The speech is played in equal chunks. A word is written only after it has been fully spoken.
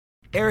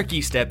Eric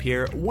Estep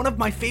here. One of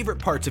my favorite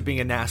parts of being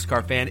a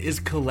NASCAR fan is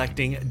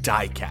collecting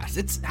diecasts.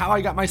 It's how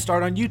I got my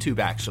start on YouTube,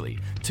 actually.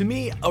 To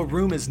me, a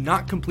room is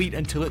not complete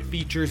until it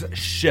features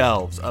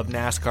shelves of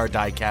NASCAR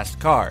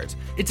diecast cars.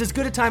 It's as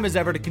good a time as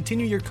ever to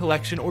continue your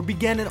collection or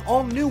begin an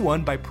all-new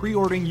one by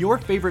pre-ordering your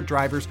favorite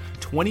driver's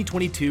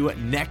 2022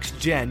 Next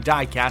Gen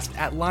diecast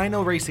at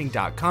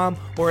LionelRacing.com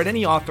or at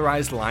any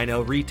authorized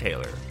Lionel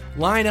retailer.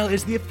 Lionel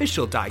is the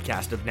official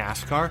diecast of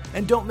NASCAR,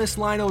 and don't miss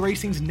Lionel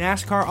Racing's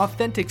NASCAR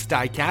Authentics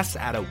diecasts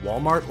at a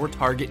Walmart or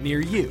Target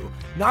near you.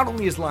 Not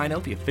only is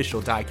Lionel the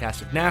official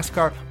diecast of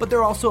NASCAR, but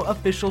they're also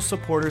official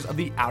supporters of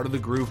the Out of the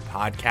Groove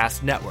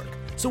podcast network.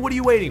 So what are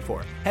you waiting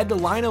for? Head to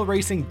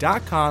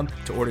LionelRacing.com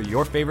to order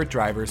your favorite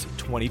driver's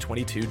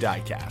 2022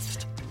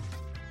 diecast.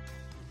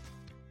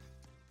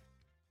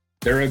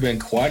 There have been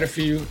quite a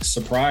few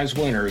surprise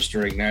winners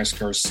during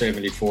NASCAR's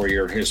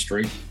 74-year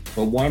history,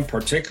 but one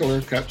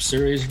particular Cup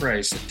Series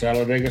race at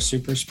Talladega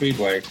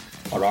Superspeedway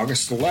on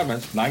August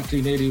 11th,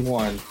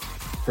 1981,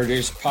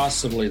 produced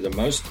possibly the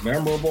most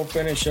memorable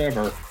finish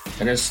ever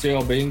and is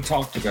still being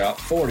talked about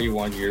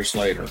 41 years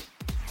later.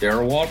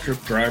 Darrell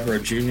Waltrip, driver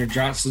of Junior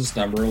Johnson's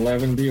number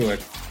 11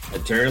 Buick,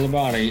 and Terry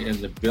Labonte in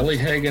the Billy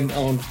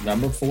Hagan-owned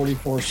number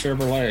 44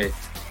 Chevrolet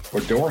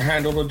were door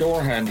handle to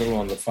door handle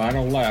on the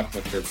final lap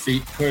with their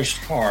feet pushed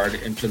hard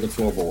into the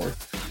floorboard.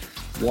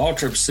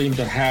 Waltrip seemed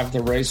to have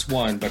the race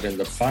won, but in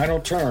the final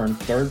turn,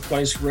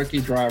 third-place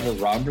rookie driver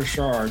Rob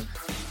Bouchard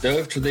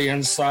dove to the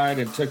inside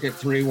and took it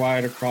three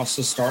wide across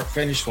the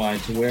start-finish line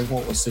to win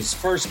what was his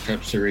first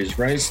Cup Series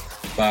race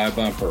by a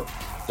bumper.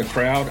 The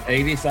crowd,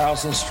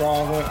 80,000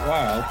 strong, went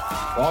wild.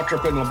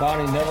 Waltrip and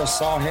Labonte never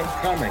saw him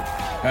coming,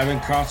 having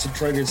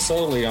concentrated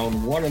solely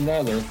on one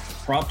another,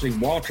 prompting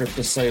Waltrip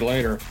to say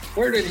later,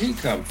 "Where did he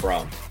come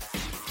from?"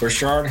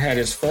 Bouchard had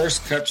his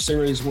first Cup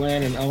Series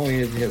win and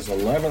only his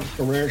 11th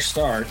career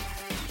start.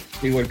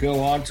 He would go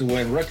on to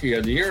win Rookie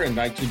of the Year in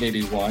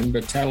 1981,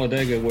 but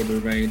Talladega would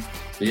remain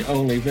the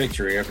only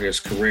victory of his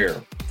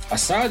career. A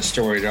side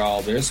story to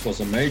all this was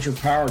a major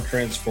power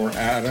transfer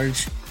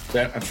outage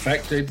that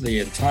affected the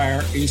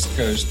entire East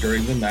Coast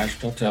during the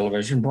national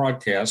television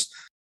broadcast,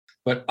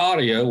 but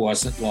audio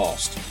wasn't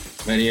lost.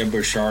 Many of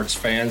Bouchard's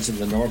fans in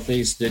the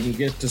Northeast didn't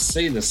get to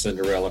see the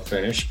Cinderella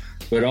finish,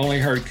 but only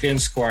heard Ken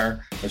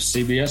Squire of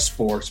CBS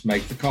Sports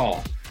make the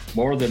call.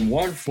 More than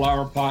one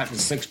flower pot and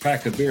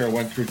six-pack of beer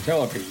went through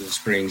television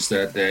screens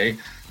that day.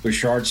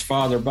 Bouchard's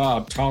father,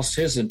 Bob, tossed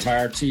his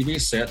entire TV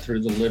set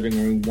through the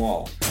living room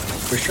wall.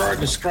 Bouchard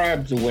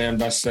described the win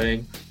by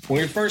saying,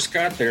 "When we first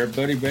got there,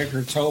 Buddy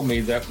Baker told me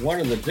that one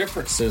of the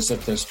differences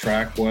at this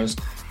track was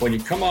when you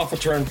come off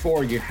of turn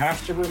 4, you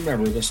have to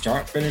remember the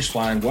start-finish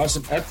line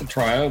wasn't at the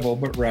tri-oval,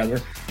 but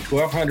rather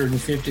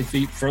 1,250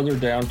 feet further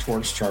down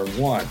towards turn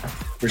 1.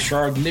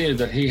 Bouchard knew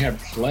that he had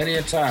plenty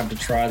of time to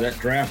try that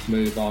draft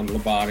move on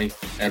Labonte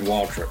and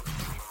Waltrip.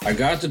 I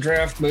got the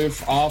draft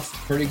move off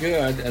pretty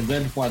good, and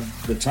then when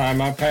the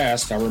time I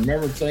passed, I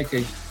remember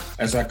thinking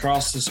as I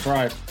crossed the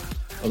stripe,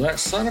 well, that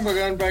son of a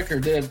gun Baker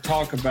did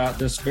talk about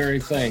this very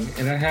thing,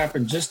 and it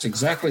happened just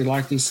exactly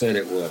like he said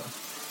it would."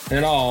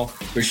 In all,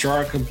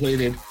 Bouchard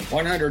completed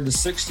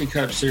 160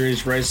 Cup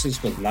Series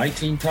races with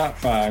 19 top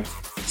 5,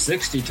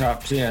 60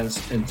 top 10s,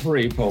 and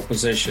 3 pole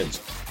positions.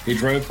 He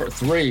drove for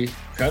 3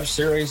 Cup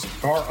Series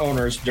car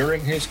owners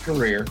during his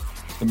career,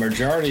 the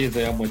majority of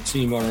them with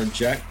team owner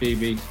Jack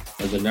Beebe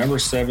of the number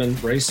 7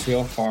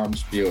 Raceville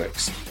Farms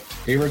Buicks.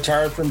 He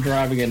retired from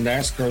driving in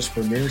NASCAR's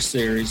Premier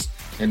Series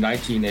in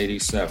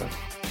 1987.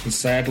 And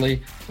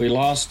sadly, we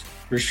lost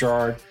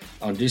Bouchard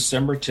on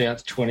December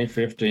 10th,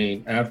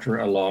 2015, after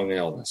a long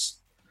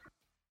illness.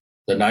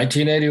 The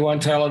 1981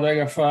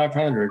 Talladega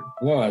 500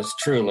 was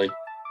truly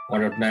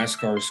one of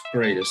NASCAR's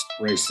greatest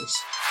races.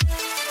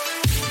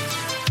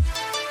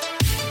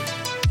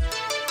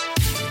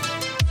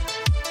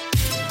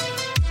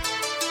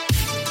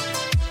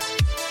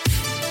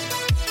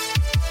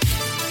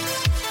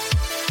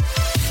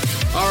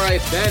 All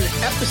right, Ben,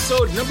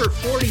 episode number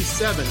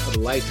 47 of the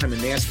Lifetime In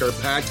NASCAR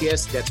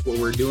podcast. That's what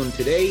we're doing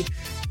today.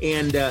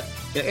 And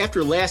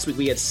after last week,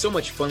 we had so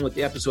much fun with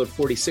the episode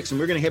 46, and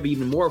we're going to have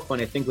even more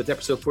fun, I think, with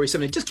episode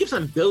 47. It just keeps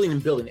on building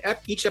and building.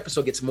 Each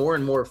episode gets more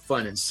and more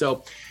fun. And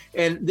so,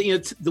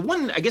 the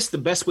one, I guess the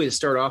best way to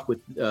start off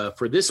with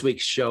for this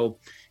week's show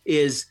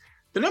is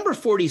the number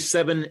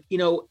 47.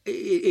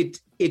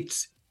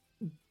 It's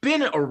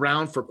been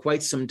around for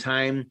quite some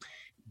time,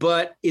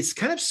 but it's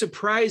kind of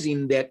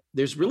surprising that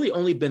there's really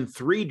only been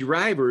 3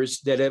 drivers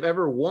that have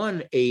ever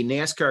won a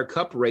NASCAR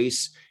Cup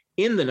race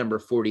in the number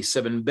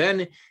 47.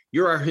 Ben,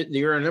 you're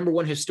our number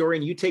one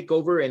historian. You take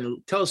over and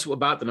tell us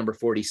about the number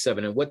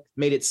 47 and what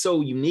made it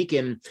so unique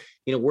and,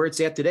 where it's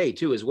at today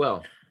too, as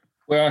well.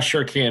 Well, I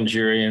sure can,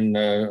 Jerry. And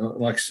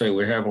like I say,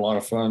 we have a lot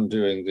of fun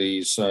doing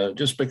these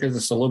just because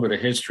it's a little bit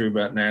of history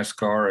about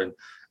NASCAR and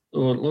a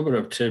little bit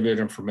of tidbit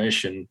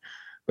information.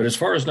 But as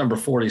far as number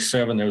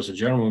 47, there was a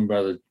gentleman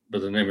by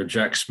the name of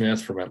Jack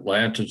Smith from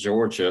Atlanta,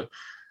 Georgia,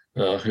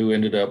 who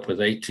ended up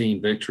with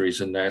 18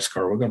 victories in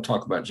NASCAR. We're going to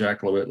talk about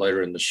Jack a little bit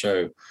later in the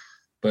show.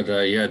 But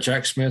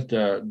Jack Smith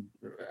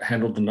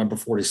handled the number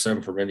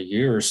 47 for many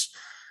years.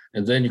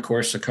 And then, of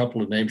course, a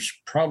couple of names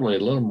probably a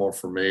little more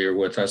familiar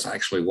with. That's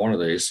actually one of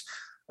these.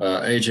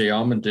 A.J.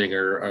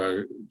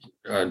 Allmendinger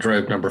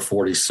drove number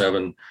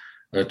 47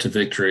 to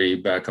victory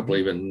back, I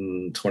believe,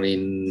 in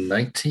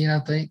 2019, I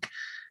think.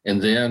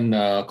 And then,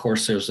 of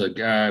course, there's a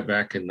guy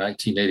back in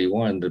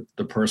 1981,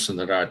 the person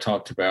that I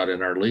talked about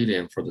in our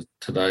lead-in for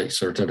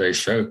today's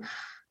show,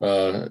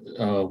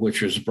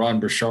 which was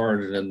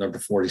Bouchard, and then number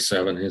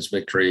 47, his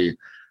victory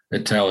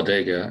at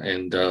Talladega.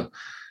 And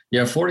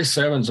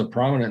 47 is a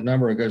prominent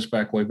number. It goes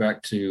way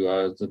back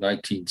to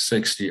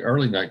the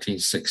early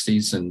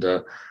 1960s,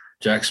 and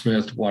Jack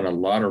Smith won a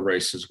lot of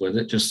races with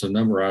it. Just a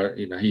number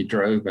he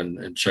drove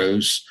and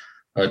chose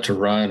to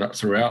run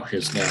throughout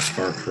his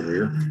NASCAR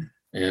career,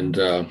 and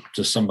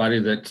just somebody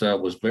that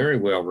was very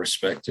well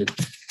respected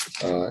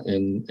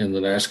in the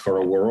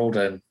NASCAR world,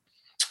 and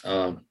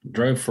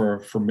drove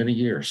for many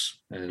years,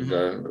 and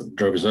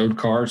drove his own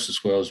cars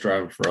as well as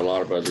driving for a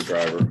lot of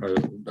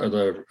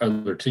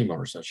other team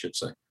owners, I should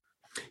say.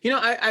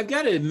 I've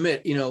got to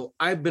admit,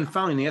 I've been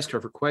following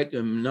NASCAR for quite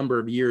a number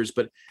of years,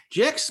 but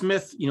Jack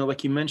Smith,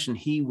 like you mentioned,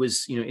 he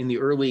was, in the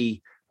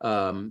early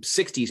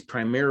 60s,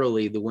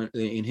 primarily the one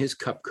in his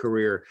Cup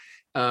career.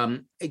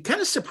 It kind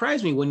of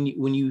surprised me when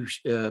you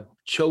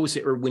chose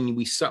it, or when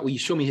you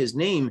showed me his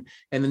name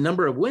and the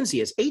number of wins he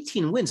has.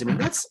 18 wins. I mean,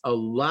 that's a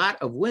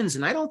lot of wins.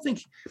 And I don't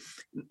think,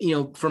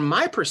 from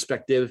my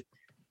perspective,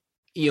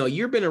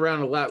 you've been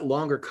around a lot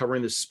longer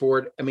covering the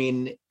sport. I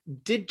mean,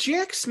 did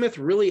Jack Smith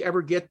really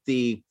ever get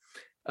the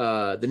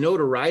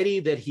notoriety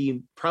that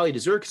he probably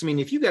deserved? Because, I mean,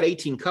 if you got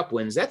 18 Cup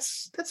wins,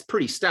 that's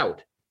pretty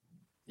stout.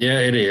 Yeah,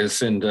 it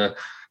is. And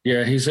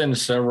he's in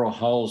several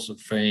halls of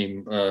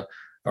fame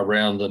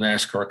around the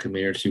NASCAR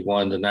community.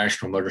 One, the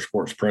National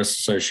Motorsports Press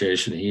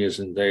Association, he is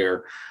in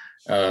there.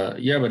 But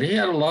he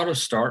had a lot of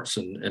starts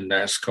in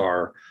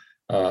NASCAR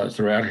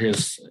throughout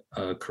his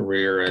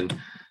career. And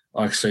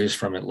like I say, he's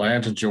from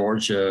Atlanta,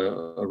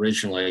 Georgia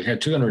originally. He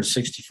had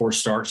 264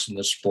 starts in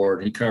the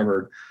sport. He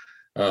covered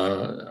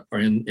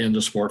in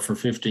the sport for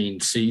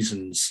 15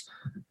 seasons.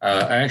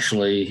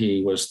 Actually,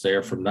 he was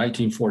there from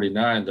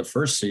 1949, the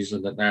first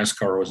season that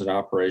NASCAR was in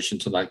operation,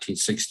 to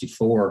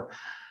 1964.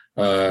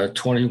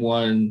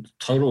 21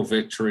 total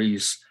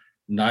victories,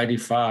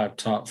 95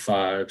 top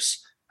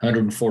fives,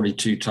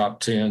 142 top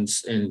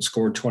tens, and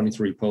scored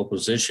 23 pole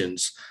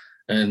positions.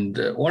 And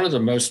one of the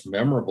most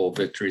memorable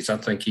victories I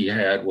think he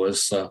had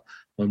was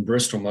when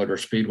Bristol Motor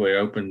Speedway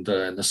opened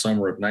in the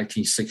summer of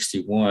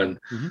 1961.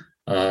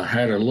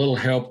 Had a little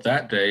help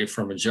that day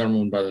from a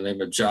gentleman by the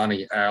name of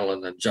Johnny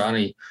Allen. And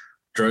Johnny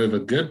drove a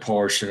good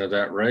portion of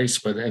that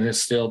race, and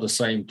it's still the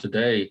same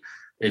today.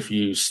 If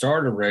you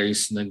start a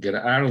race and then get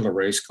out of the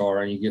race car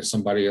and you get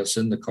somebody else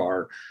in the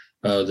car,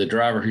 the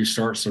driver who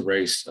starts the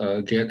race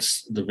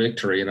gets the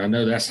victory. And I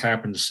know that's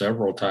happened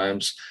several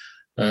times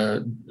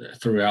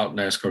throughout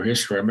NASCAR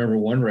history. I remember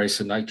one race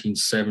in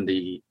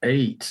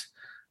 1978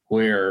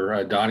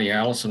 where Donnie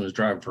Allison was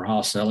driving for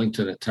Haas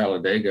Ellington at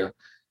Talladega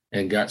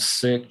and got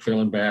sick,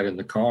 feeling bad in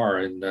the car.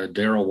 And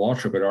Darrell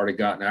Waltrip had already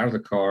gotten out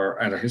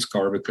of his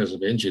car because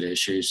of engine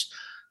issues.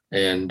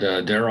 And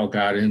Darrell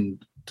got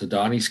into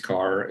Donnie's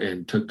car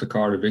and took the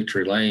car to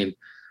victory lane.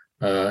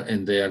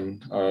 And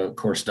then, of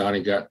course,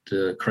 Donnie got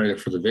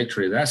credit for the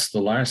victory. That's the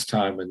last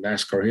time in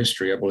NASCAR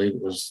history, I believe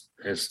was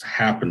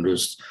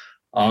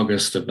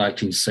August of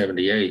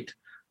 1978.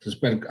 It's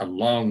been a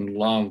long,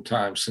 long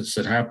time since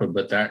it happened,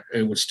 but that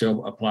it would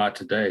still apply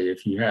today.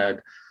 If you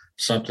had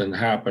something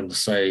happen,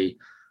 say,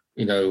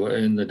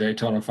 in the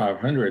Daytona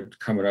 500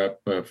 coming up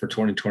for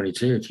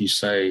 2022, if you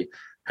say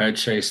had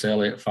Chase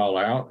Elliott fall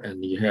out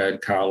and you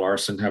had Kyle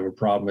Larson have a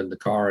problem in the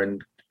car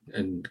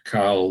and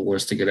Kyle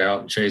was to get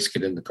out and Chase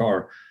get in the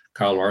car,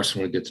 Kyle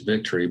Larson would get the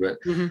victory. But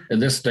in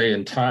this day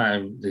and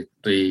time,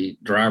 the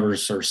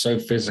drivers are so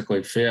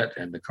physically fit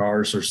and the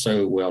cars are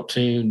so well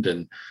tuned,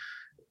 and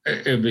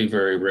it'd be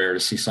very rare to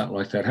see something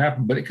like that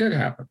happen, but it could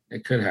happen.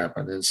 It could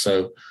happen. And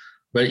so,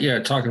 but yeah,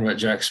 talking about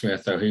Jack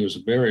Smith, though, he was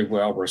a very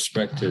well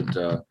respected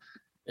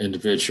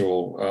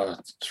individual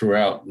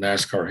throughout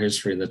NASCAR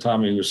history. And the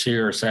time he was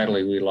here,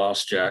 sadly, we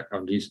lost Jack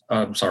on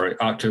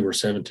October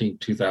 17,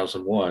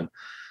 2001.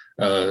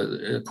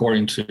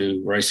 According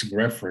to Racing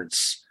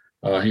Reference,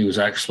 he was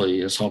actually,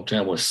 his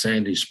hometown was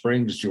Sandy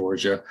Springs,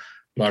 Georgia.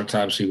 A lot of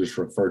times he was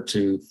referred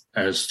to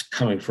as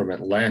coming from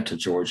Atlanta,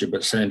 Georgia,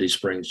 but Sandy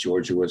Springs,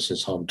 Georgia was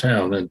his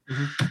hometown. And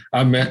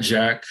I met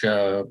Jack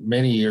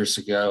many years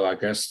ago, I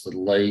guess the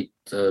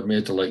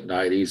mid to late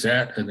 90s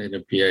at an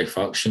NMPA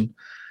function.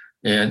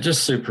 And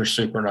just super,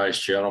 super nice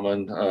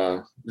gentleman.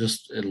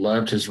 Just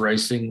loved his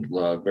racing,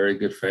 very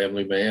good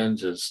family man,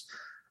 just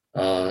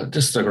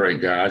a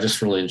great guy. I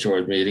just really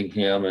enjoyed meeting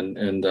him,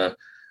 and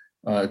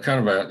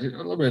kind of a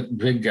little bit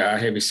big guy,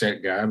 heavy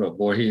set guy, but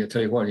boy, I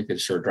tell you what, he could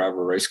sure drive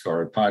a race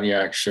car.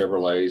 Pontiac,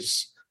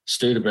 Chevrolets,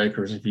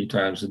 Studebakers a few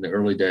times in the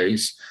early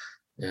days.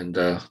 and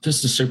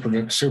just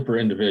a super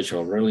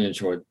individual. Really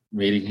enjoyed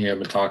meeting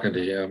him and talking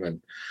to him.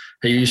 And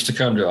he used to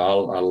come to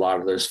a lot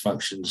of those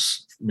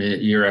functions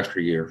year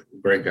after year.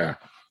 Great guy.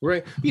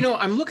 Right.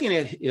 I'm looking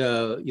at,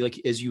 like,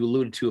 as you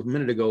alluded to a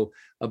minute ago,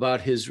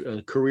 about his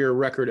career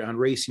record on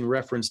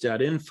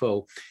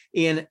racingreference.info.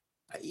 And,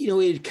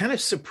 it kind of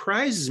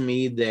surprises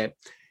me that,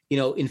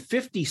 in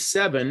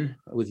 57,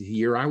 with the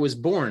year I was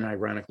born,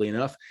 ironically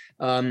enough,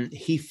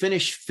 he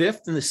finished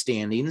fifth in the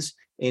standings,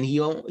 and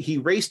he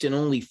raced in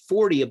only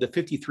 40 of the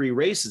 53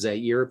 races that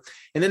year.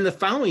 And then the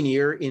following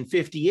year, in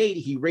 58,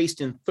 he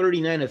raced in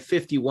 39 of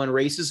 51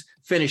 races,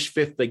 finished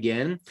fifth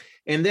again.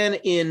 And then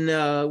in,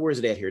 where is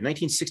it at here?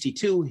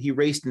 1962, he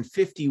raced in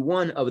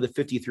 51 of the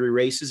 53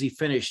 races. He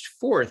finished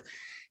fourth.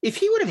 If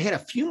he would have had a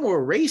few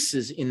more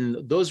races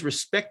in those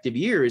respective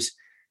years,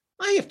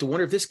 I have to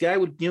wonder if this guy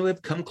would,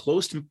 have come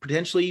close to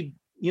potentially,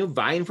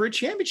 vying for a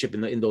championship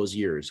in those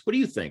years. What do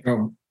you think?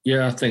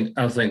 Yeah,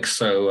 I think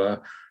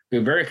so.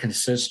 Been very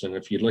consistent.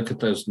 If you look at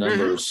those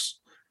numbers,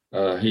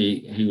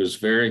 he was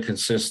very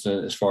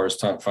consistent as far as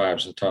top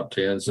fives and top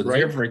tens. And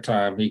every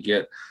time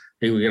he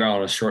would get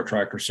on a short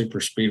track or super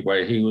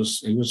speedway, he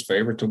was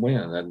favored to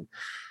win.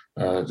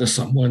 And just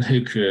someone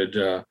who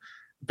could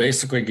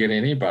basically get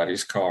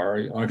anybody's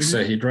car. Like I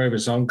say, he drove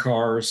his own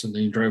cars, and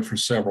he drove for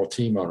several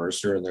team owners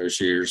during those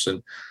years.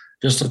 And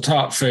just a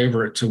top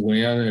favorite to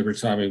win every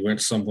time he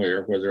went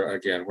somewhere, whether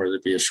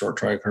it be a short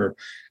track or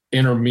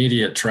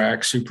intermediate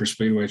track, super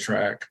speedway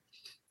track.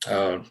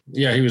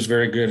 He was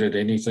very good at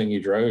anything he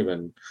drove,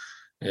 and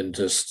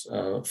just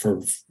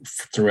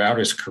throughout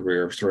his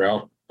career,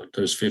 throughout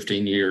those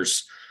 15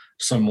 years,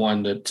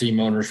 someone that team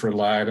owners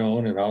relied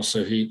on. And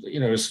also he,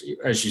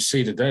 as you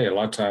see today, a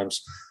lot of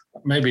times,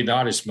 maybe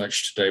not as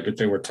much today, but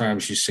there were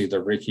times you see the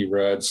Ricky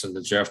Rudds and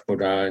the Jeff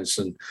Bodines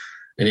and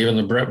even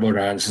the Brett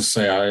Bodines to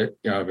say,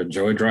 I've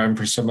enjoyed driving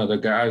for some of the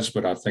guys,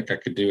 but I think I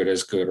could do it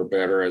as good or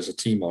better as a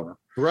team owner.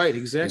 Right,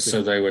 exactly. And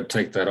so they would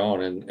take that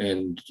on.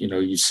 And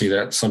you see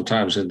that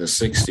sometimes in the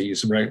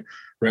 60s.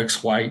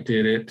 Rex White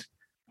did it.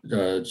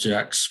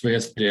 Jack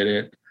Smith did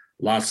it.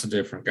 Lots of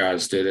different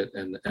guys did it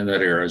in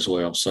that era as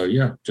well. So,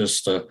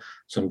 just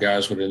some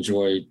guys would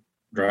enjoy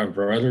driving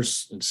for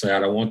others and say, I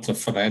don't want the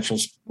financial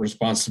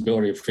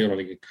responsibility of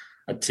fielding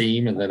a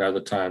team. And then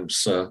other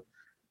times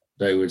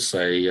they would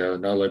say,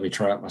 no, let me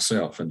try it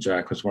myself. And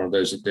Jack was one of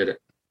those that did it.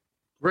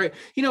 Right.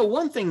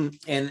 One thing,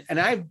 and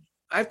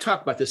I've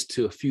talked about this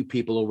to a few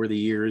people over the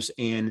years,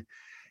 and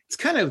it's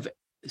kind of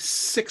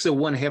 6 of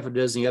one, half a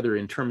dozen the other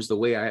in terms of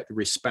the way the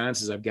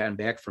responses I've gotten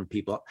back from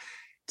people.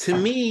 To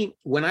me,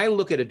 when I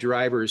look at a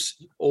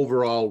driver's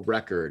overall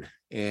record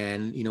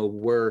and,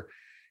 where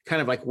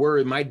kind of like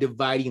where my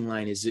dividing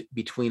line is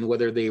between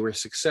whether they were a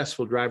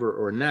successful driver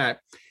or not,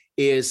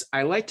 is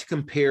I like to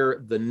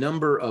compare the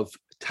number of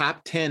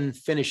top 10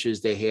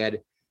 finishes they had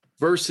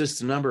versus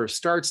the number of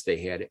starts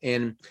they had.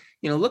 And,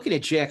 looking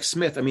at Jack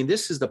Smith, I mean,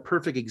 this is the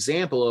perfect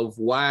example of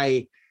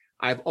why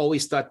I've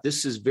always thought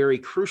this is very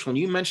crucial. And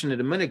you mentioned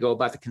it a minute ago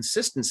about the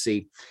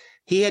consistency.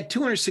 He had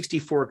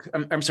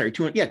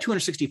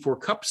 264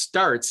 Cup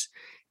starts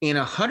and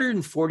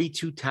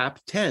 142 top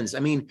tens. I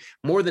mean,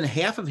 more than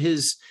half of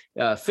his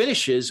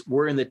finishes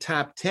were in the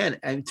top 10.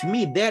 And to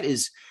me, that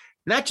is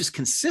not just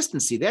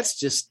consistency. That's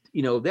just,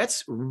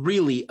 that's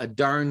really a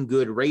darn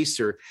good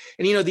racer.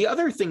 And, the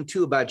other thing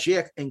too about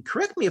Jack, and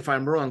correct me if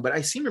I'm wrong, but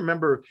I seem to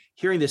remember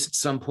hearing this at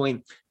some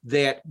point,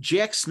 that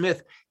Jack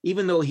Smith,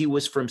 even though he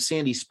was from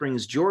Sandy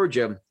Springs,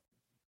 Georgia,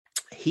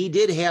 he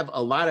did have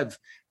a lot of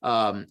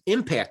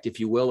impact, if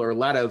you will, or a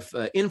lot of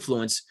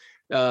influence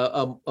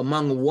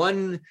among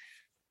one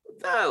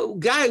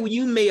guy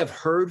you may have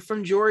heard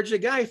from Georgia, a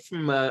guy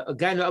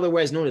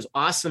otherwise known as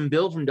Awesome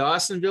Bill from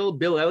Dawsonville,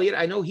 Bill Elliott.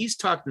 I know he's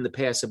talked in the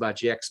past about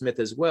Jack Smith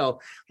as well.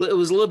 It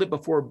was a little bit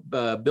before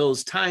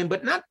Bill's time,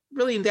 but not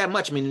really that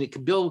much. I mean,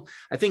 Bill,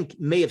 I think,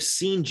 may have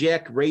seen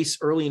Jack race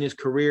early in his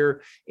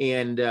career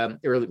and,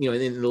 or,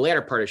 in the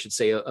latter part, I should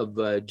say,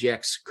 of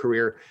Jack's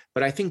career.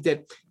 But I think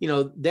that,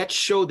 that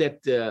showed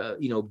that,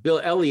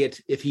 Bill Elliott,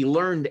 if he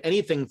learned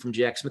anything from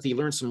Jack Smith, he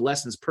learned some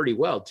lessons pretty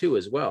well too,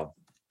 as well.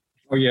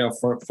 Oh yeah,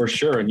 for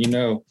sure. And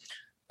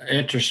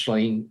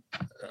interestingly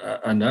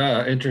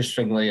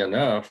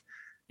enough,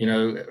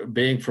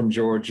 being from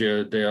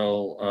Georgia,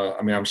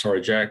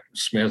 Jack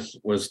Smith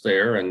was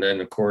there, and then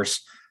of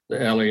course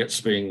the Elliots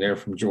being there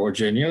from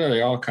Georgia, and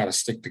they all kind of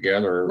stick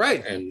together,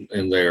 right?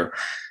 In there,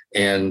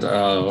 and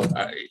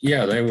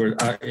they were,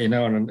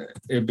 and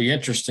it'd be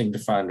interesting to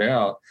find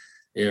out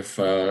if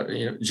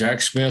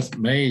Jack Smith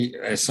may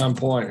at some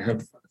point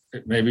have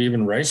maybe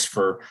even raced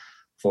for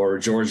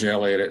George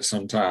Elliott at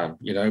some time,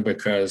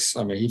 because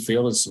he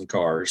fielded some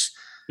cars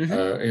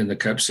in the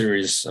Cup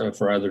Series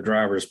for other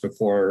drivers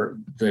before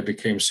they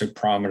became so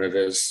prominent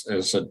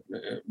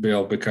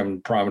Bill become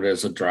prominent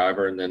as a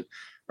driver, and then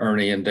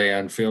Ernie and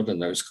Dan fielding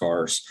those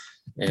cars.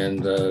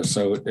 And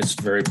so it's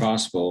very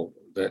possible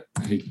that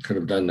he could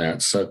have done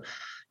that. So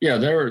yeah,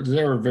 they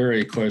were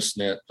very close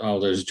knit,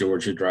 all those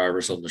Georgia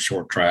drivers on the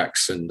short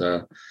tracks, and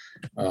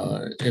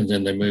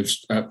then they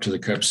moved up to the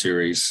Cup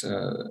Series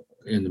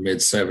in the mid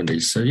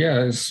 70s. So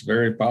yeah, it's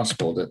very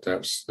possible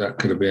that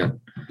could have been.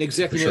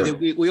 Exactly. Sure.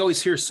 We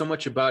always hear so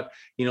much about,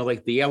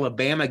 like the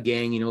Alabama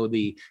gang,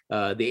 the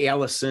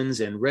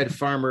Allisons and Red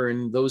Farmer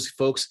and those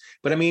folks.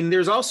 But I mean,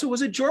 there's also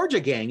was a Georgia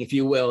gang, if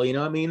you will.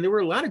 I mean, there were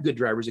a lot of good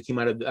drivers that came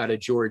out of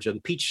Georgia,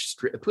 the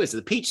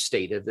Peach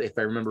State, if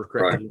I remember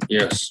correctly. Right.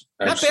 Yes.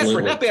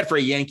 Absolutely. Not bad for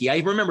a Yankee. I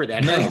remember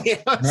that.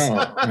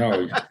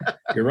 No.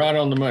 You're right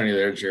on the money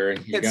there, Jerry.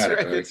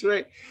 That's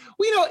right.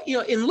 Well,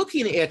 in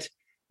looking at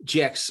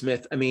Jack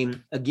Smith, I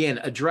mean, again,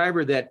 a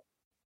driver that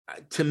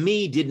to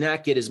me did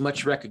not get as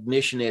much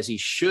recognition as he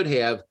should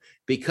have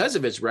because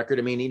of his record.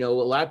 I mean, a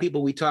lot of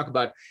people, we talk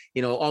about,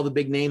 all the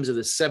big names of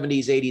the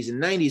 70s, 80s,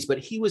 and 90s, but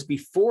he was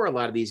before a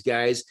lot of these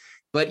guys.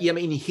 But yeah, I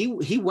mean,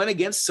 he went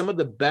against some of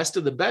the best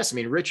of the best. I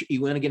mean, he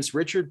went against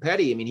Richard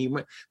Petty. I mean, he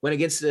went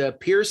against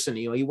Pearson.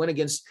 He went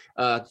against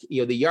the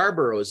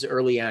Yarboroughs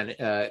early on.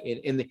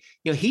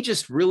 He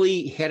just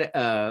really had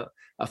a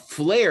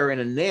flair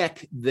and a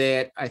knack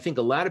that I think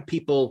a lot of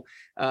people,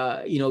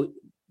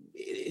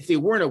 if they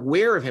weren't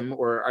aware of him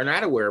or are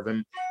not aware of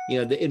him,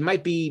 it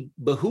might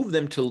behoove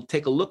them to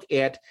take a look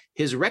at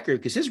his record,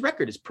 because his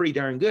record is pretty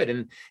darn good.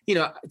 And,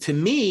 to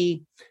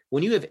me,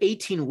 when you have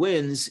 18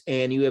 wins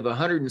and you have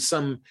 100 and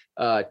some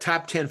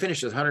top 10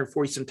 finishes,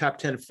 140 some top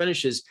 10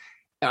 finishes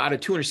out of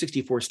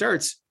 264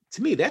 starts,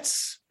 to me,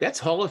 that's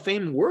Hall of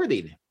Fame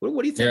worthy.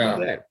 What do you think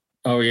about that?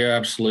 Oh, yeah,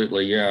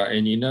 absolutely. Yeah.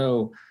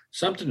 And,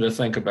 something to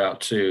think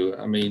about too.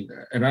 I mean,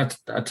 and I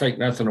take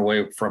nothing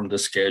away from the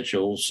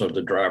schedules of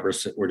the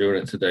drivers that we're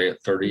doing it today at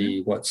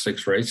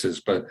 6 races,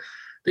 but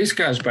these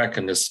guys back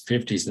in the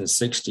 50s and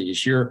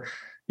 60s,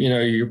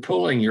 you're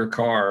pulling your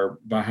car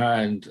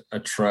behind a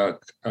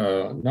truck,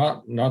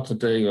 not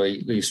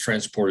these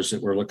transporters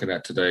that we're looking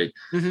at today,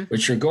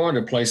 but you're going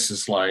to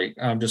places like,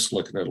 I'm just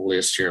looking at a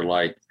list here,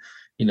 like,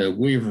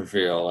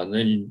 Weaverville, and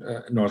then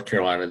North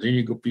Carolina.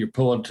 Then you're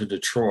pulling to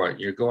Detroit.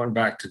 You're going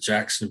back to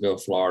Jacksonville,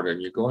 Florida,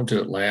 and you're going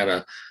to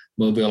Atlanta,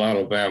 Mobile,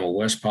 Alabama,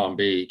 West Palm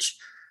Beach.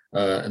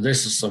 And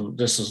this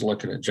is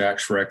looking at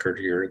Jack's record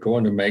here.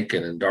 Going to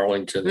Macon and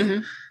Darlington,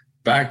 and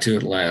back to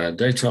Atlanta,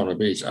 Daytona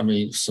Beach. I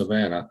mean,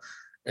 Savannah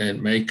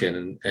and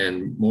Macon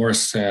and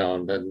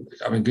Morristown. And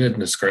I mean,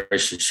 goodness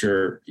gracious,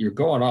 you're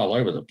going all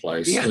over the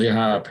place. Yeah.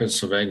 Lehigh,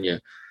 Pennsylvania.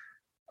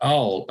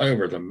 All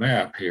over the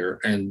map here.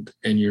 And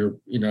you're,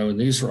 and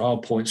these are all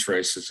points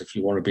races if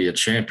you want to be a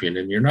champion.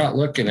 And you're not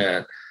looking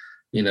at,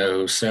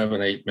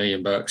 $7-8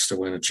 million to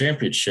win a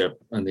championship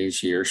in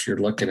these years. You're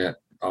looking at,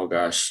 $50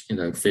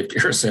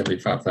 or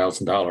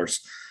 $75,000.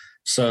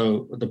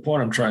 So the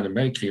point I'm trying to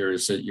make here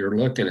is that you're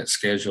looking at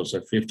schedules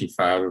of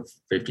 55 or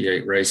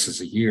 58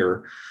 races a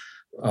year,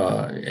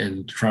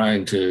 and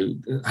trying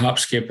to hop,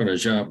 skip, and a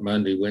jump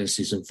Monday,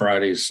 Wednesdays, and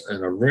Fridays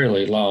in a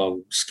really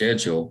long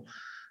schedule.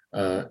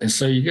 And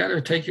so you got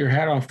to take your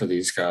hat off to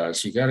these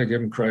guys. You got to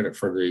give them credit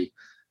for the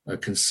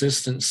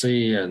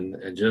consistency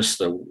and just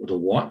the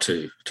want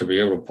to be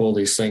able to pull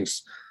these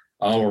things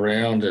all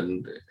around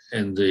and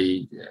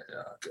the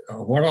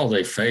what all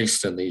they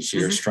faced in these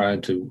years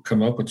trying to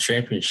come up with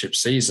championship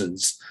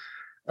seasons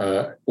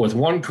with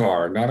one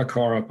car, not a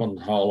car up on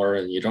the hauler,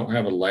 and you don't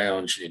have a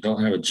lounge, and you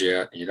don't have a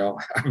jet, and you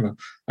don't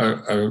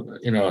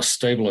have a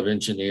stable of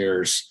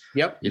engineers.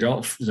 Yep. They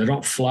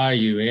don't fly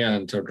you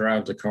in to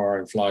drive the car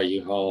and fly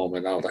you home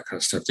and all that kind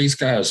of stuff. These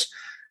guys,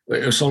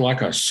 it was sort of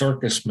like a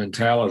circus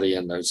mentality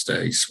in those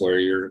days, where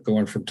you're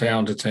going from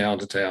town to town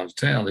to town to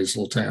town, these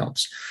little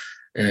towns.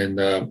 And,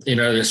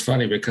 it's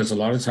funny because a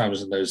lot of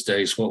times in those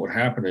days, what would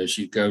happen is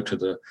you go to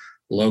the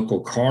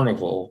local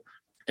carnival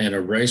and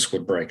a race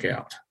would break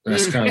out.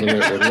 That's kind of the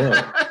way it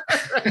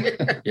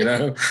would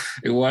work.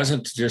 It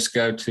wasn't to just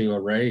go to a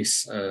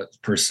race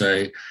per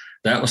se.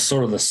 That was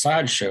sort of the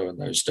sideshow in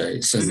those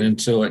days. And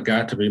until it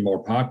got to be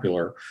more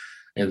popular.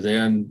 And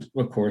then,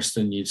 of course,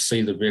 then you'd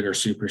see the bigger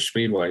super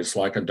speedways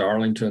like a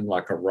Darlington,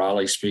 like a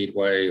Raleigh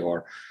Speedway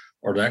or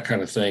that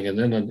kind of thing. And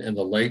then in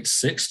the late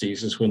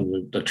 60s is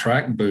when the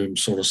track boom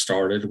sort of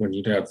started, when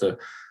you'd have the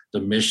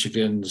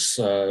Michigans,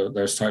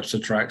 those types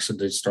of tracks that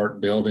they'd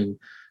start building.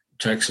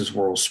 Texas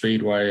World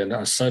Speedway,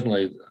 and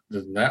suddenly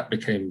that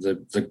became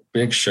the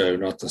big show,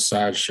 not the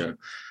sideshow.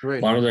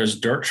 Right. A lot of those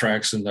dirt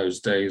tracks in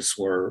those days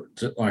were,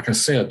 like I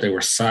said, they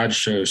were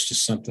sideshows to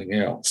something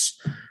else,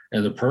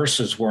 and the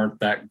purses weren't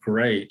that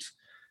great.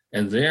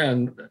 And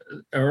then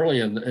early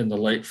in the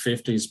late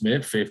 50s,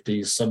 mid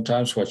 50s,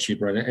 sometimes what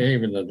you'd run into,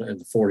 even in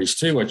the 40s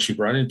too, what you'd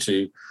run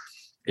into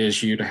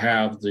is you'd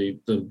have the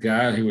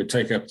guy who would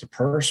take up the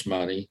purse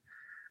money,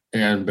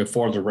 and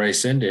before the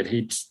race ended,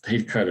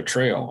 he'd cut a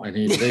trail and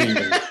he'd leave.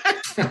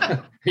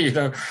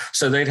 And,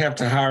 so they'd have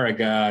to hire a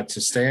guy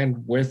to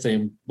stand with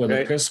him with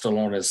a pistol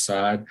on his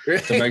side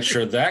to make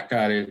sure that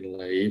guy didn't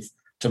leave,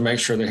 to make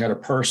sure they had a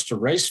purse to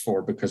race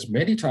for, because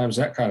many times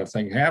that kind of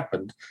thing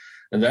happened.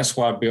 And that's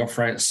why Bill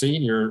France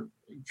Sr.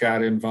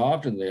 got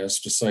involved in this,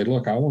 to say,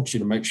 look, I want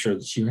you to make sure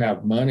that you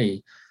have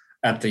money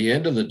at the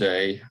end of the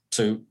day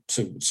so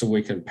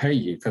we can pay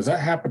you, because that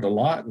happened a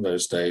lot in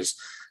those days.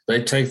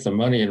 they take the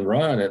money and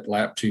run at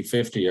lap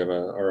 250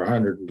 or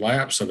 100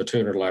 laps of a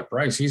 200 lap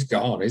race. He's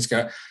gone.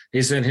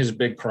 He's in his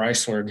big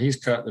Chrysler and he's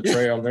cutting the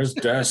trail. And there's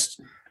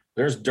dust,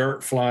 there's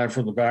dirt flying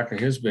from the back of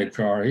his big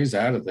car. He's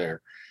out of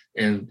there.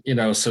 And,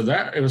 so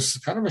that it was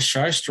kind of a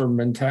shyster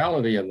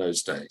mentality in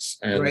those days.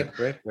 And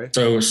right.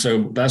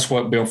 So that's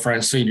what Bill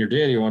France Sr.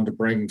 did. He wanted to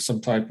bring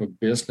some type of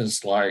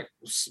business like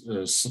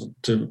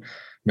to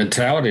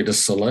mentality to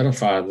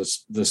solidify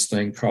this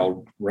thing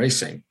called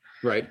racing.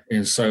 Right.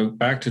 And so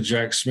back to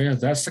Jack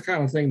Smith, that's the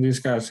kind of thing these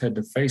guys had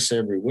to face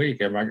every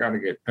week. Am I going to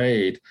get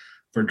paid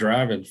for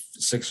driving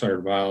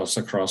 600 miles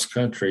across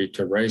country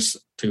to race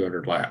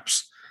 200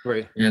 laps?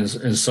 Right. And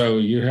so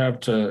you have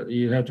to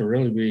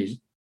really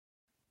be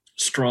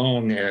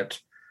strong and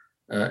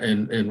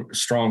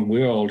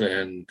strong-willed.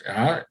 And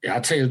I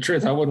tell you the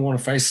truth, I wouldn't want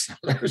to face some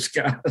of those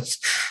guys.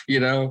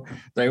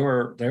 They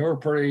were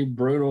pretty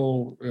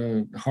brutal,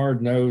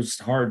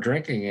 hard-nosed, hard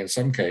drinking in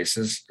some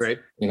cases. Right.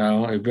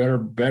 I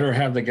better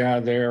have the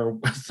guy there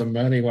with the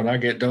money when I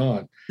get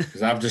done,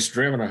 because I've just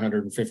driven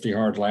 150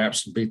 hard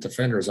laps and beat the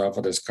fenders off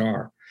of this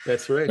car.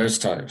 That's right. Those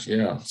times,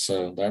 yeah.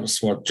 So that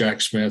was what Jack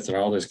Smith and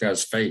all those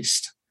guys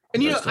faced.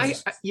 And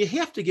you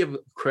have to give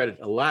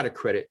a lot of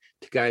credit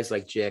to guys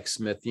like Jack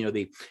Smith.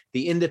 The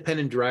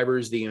independent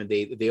drivers.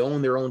 They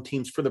own their own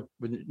teams for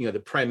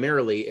the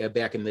primarily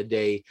back in the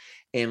day.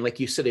 And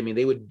like you said,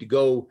 they would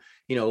go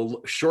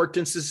short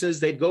distances.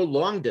 They'd go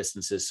long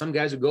distances. Some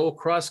guys would go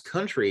across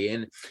country,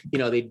 and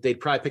they'd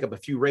probably pick up a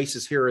few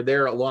races here or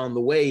there along the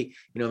way.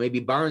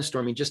 Maybe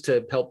barnstorming just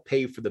to help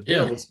pay for the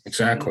bills. Yeah,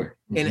 exactly.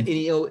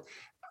 And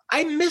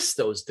I miss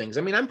those things.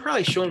 I'm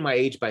probably showing my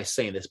age by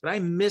saying this, but I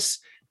miss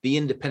the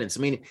independents.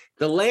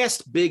 The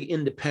last big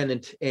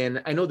independent,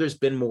 and I know there's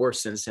been more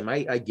since him,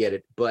 I get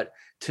it, but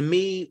to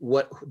me,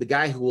 what the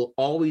guy who will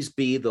always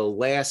be the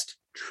last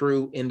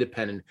true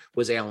independent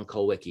was Alan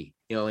Kulwicki.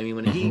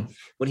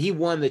 When he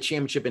won the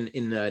championship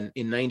in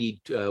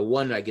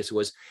 91, I guess it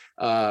was,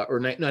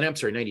 I'm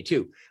sorry,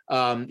 92.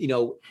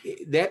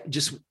 That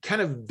just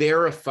kind of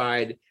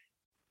verified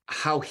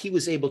how he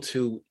was able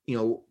to,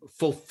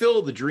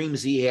 fulfill the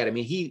dreams he had.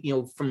 He,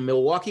 from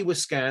Milwaukee,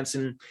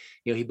 Wisconsin,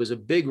 he was a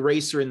big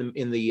racer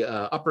in the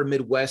upper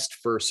Midwest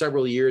for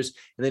several years.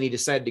 And then he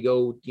decided to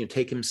go,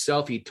 take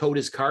himself. He towed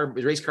his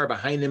race car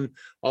behind him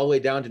all the way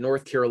down to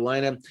North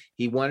Carolina.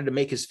 He wanted to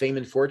make his fame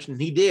and fortune.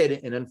 He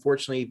did. And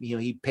unfortunately,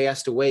 he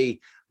passed away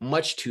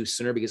much too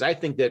sooner, because I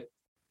think that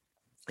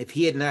if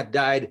he had not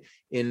died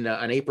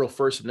on April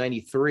 1st of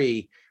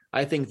 93,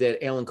 I think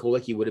that Alan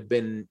Kulwicki would have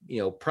been,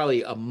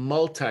 probably a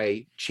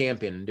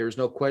multi-champion. There's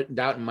no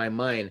doubt in my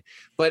mind.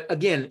 But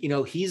again,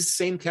 he's the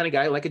same kind of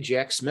guy like a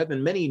Jack Smith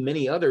and many,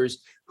 many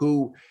others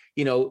who,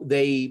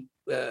 even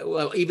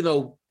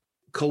though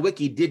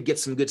Kulwicki did get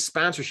some good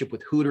sponsorship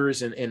with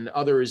Hooters and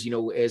others,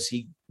 as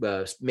he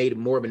made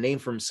more of a name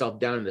for himself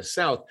down in the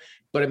South.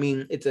 But at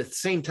the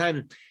same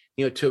time,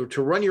 to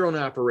run your own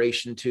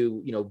operation,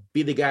 to,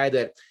 be the guy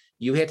that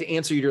you had to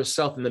answer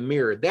yourself in the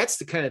mirror. That's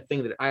the kind of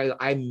thing that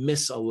I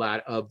miss a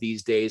lot of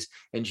these days.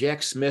 And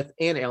Jack Smith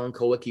and Alan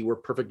Kulwicki were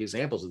perfect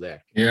examples of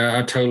that. Yeah,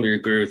 I totally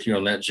agree with you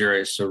on that,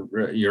 Jerry. So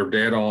you're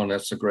dead on.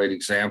 That's a great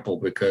example,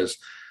 because,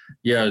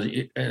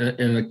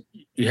 and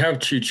you have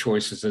two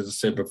choices, as I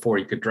said before.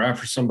 You could drive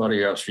for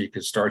somebody else, or you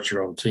could start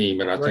your own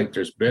team. And I think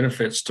there's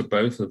benefits to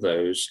both of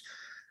those.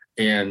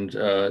 And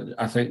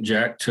I think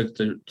Jack took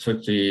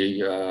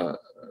the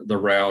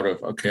route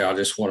of, okay, I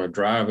just want to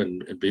drive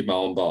and be my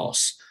own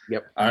boss.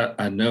 Yep.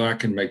 I know I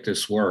can make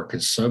this work.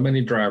 And so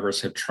many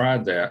drivers have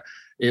tried that.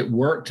 It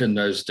worked in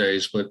those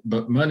days, but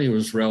money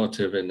was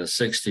relative in the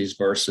 60s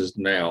versus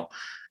now.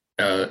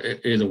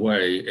 Either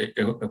way,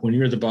 when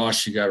you're the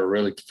boss, you got to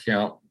really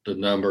count the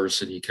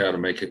numbers and you got to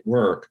make it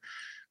work.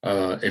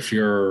 If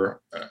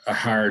you're a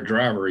hired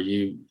driver,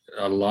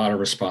 a lot of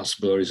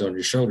responsibilities on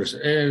your shoulders.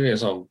 And it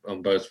is on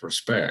both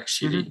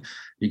respects.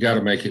 You got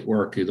to make it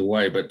work either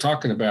way. But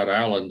talking about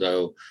Alan,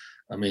 though,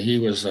 he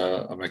was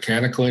a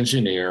mechanical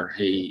engineer.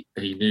 He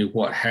knew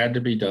what had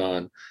to be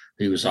done.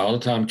 He was all the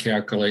time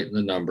calculating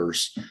the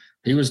numbers.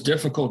 He was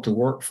difficult to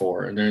work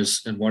for. And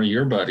one of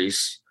your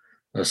buddies,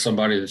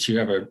 somebody that you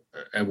have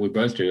and we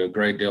both do, a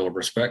great deal of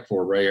respect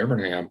for, Ray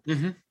Evernham.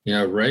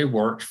 Ray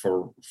worked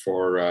for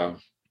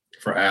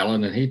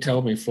Alan, and he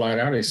told me flat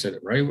out, he said,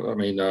 Ray,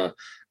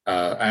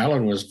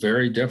 Alan was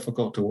very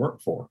difficult to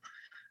work for.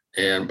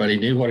 But he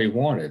knew what he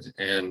wanted,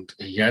 and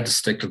he had to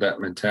stick to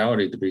that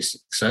mentality to be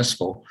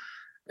successful.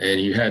 And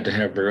you had to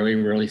have really,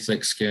 really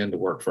thick skin to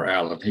work for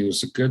Alan. He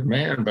was a good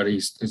man, but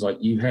he's like,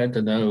 you had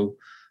to know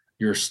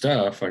your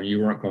stuff, and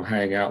you weren't going to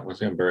hang out with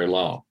him very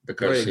long,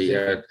 because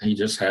he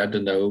just had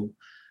to know.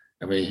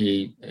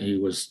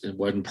 It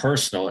wasn't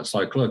personal. It's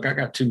like, look, I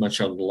got too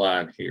much on the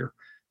line here.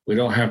 We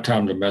don't have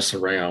time to mess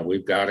around.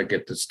 We've got to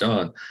get this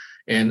done.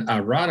 And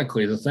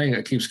ironically, the thing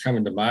that keeps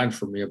coming to mind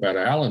for me about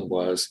Alan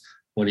was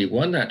when he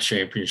won that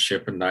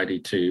championship in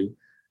 92,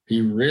 he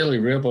really,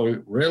 really,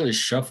 really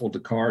shuffled the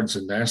cards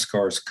in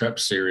NASCAR's Cup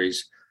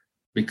Series,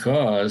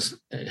 because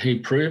he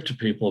proved to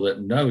people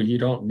that, no, you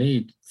don't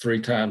need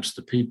three times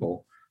the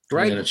people to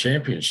win a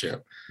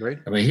championship. Right.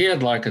 I mean, he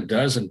had like a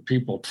dozen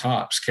people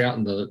tops,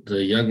 counting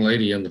the young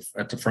lady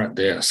at the front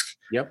desk.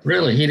 Yep.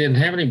 Really, he didn't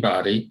have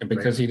anybody, and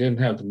because he didn't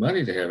have the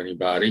money to have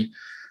anybody,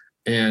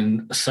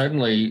 and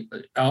suddenly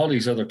all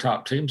these other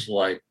top teams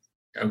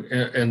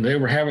and they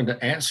were having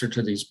to answer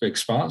to these big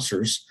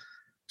sponsors.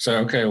 So,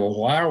 okay, well,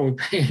 why are we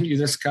paying you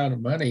this kind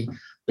of money?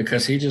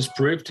 Because he just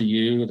proved to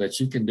you that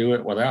you can do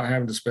it without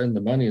having to spend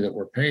the money that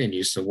we're paying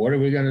you. So what are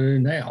we going to do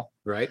now?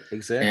 Right,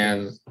 exactly.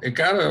 And it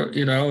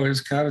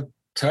it's kind of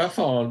tough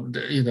on,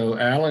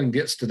 Alan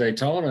gets to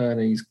Daytona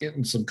and he's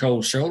getting some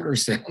cold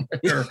shoulders down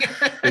there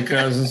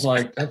because it's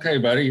like, okay,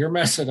 buddy, you're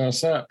messing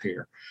us up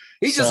here.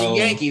 He's just a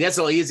Yankee. That's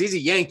all he is. He's a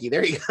Yankee.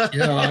 There you go.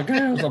 I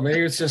guess. I mean,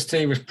 it's just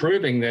he was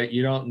proving that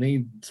you don't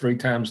need 3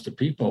 times the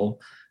people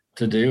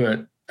to do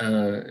it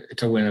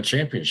to win a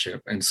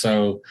championship. And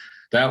so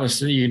that was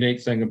the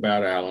unique thing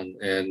about Alan.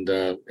 And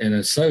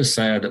it's so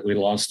sad that we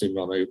lost him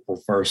on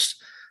April 1st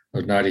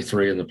of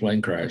 93 in the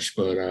plane crash.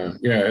 But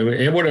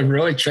it would have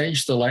really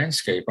changed the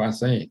landscape, I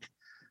think.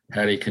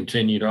 Had he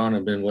continued on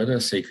and been with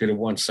us, he could have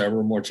won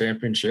several more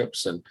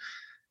championships, and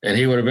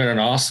he would have been an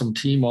awesome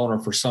team owner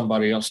for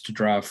somebody else to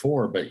drive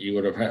for. But you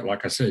would have had,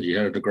 like I said, you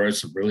had to grow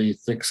some really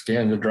thick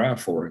skin to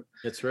drive for it.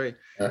 That's right.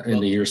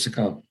 In the years to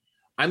come.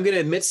 I'm going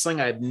to admit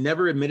something I've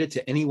never admitted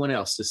to anyone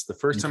else. This is the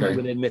first time I'm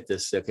going to admit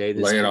this. Okay.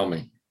 Lay it on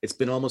me. It's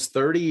been almost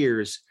 30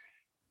 years.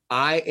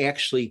 I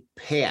actually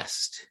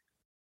passed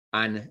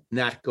on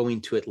not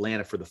going to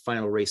Atlanta for the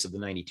final race of the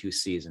 92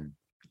 season.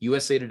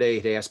 USA Today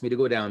had asked me to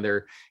go down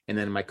there, and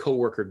then my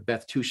coworker,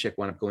 Beth Tushek,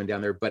 wound up going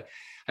down there. But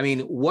I mean,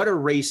 what a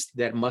race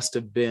that must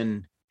have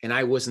been. And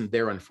I wasn't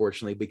there,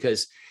 unfortunately,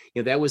 because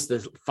that was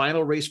the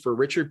final race for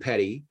Richard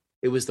Petty.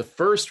 It was the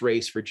first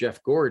race for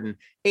Jeff Gordon,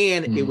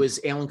 and it was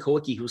Alan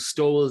Kowicki who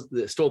stole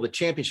the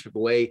championship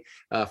away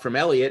from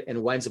Elliott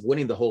and winds up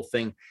winning the whole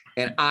thing.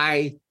 And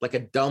I, like a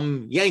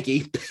dumb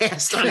Yankee,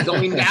 passed on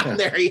going down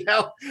there.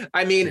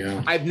 I mean,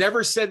 I've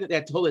never said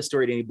that, told that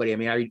story to anybody. I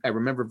mean, I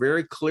remember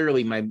very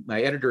clearly my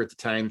editor at the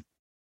time.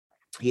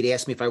 He'd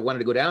asked me if I wanted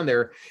to go down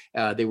there.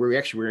 They were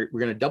we're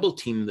going to double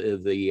team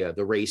the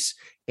race,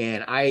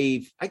 and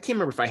I can't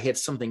remember if I had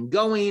something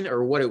going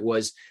or what it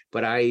was,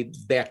 but I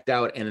backed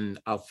out, and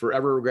I'll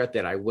forever regret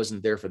that I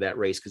wasn't there for that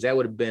race, because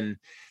that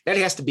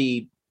has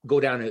to go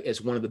down as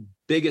one of the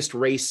biggest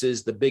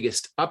races, the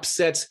biggest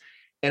upsets,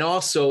 and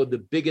also the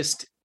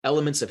biggest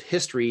elements of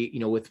history,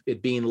 with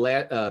it being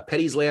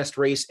Petty's last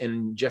race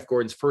and Jeff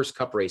Gordon's first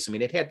Cup race. I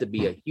mean, it had to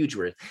be a huge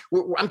race.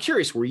 I'm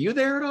curious, were you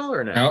there at all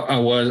or not? I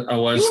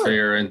was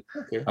there, and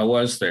okay. I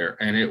was there,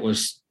 and it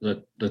was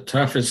the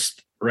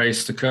toughest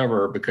race to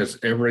cover because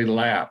every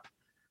lap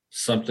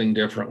something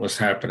different was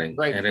happening,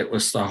 right. And it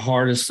was the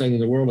hardest thing in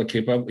the world to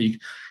keep up. A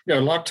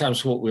lot of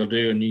times what we'll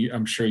do, and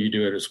I'm sure you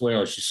do it as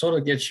well, is you sort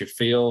of get your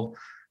feel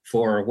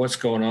for what's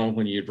going on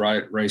when you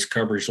write race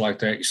coverage like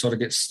that. You sort of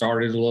get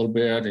started a little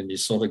bit and you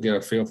sort of get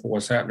a feel for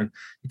what's happening.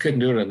 You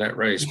couldn't do it in that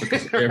race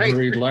because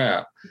every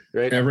lap,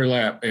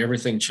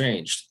 everything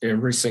changed.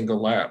 Every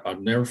single lap. I've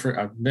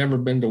never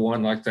been to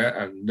one like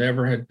that.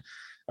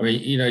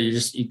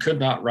 You could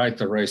not write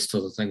the race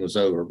till the thing was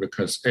over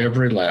because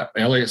every lap,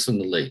 Elliott's in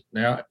the lead.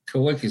 Now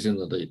Kowicki's in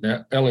the lead.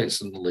 Now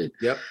Elliott's in the lead.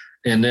 Yep.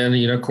 And then,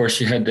 of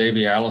course, you had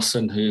Davey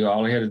Allison, who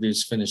all he had to do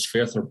is finish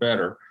 5th or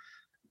better,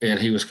 and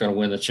he was going to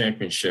win the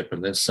championship.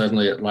 And then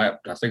suddenly at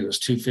lap, I think it was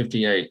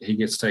 2:58, he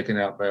gets taken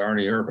out by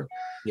Arnie Irvin.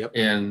 Yep.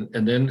 And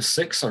then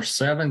 6 or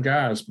 7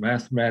 guys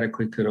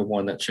mathematically could have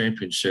won that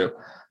championship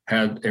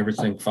had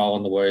everything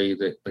fallen the way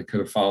that they could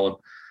have fallen.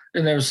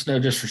 And there was no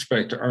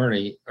disrespect to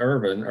Ernie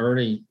Irvin.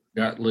 Ernie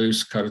got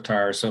loose, cut a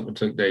tire or something,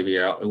 took Davey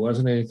out. It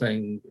wasn't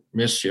anything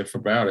mischief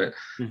about it.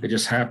 Mm-hmm. It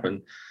just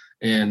happened.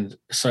 And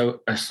so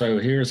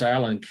here's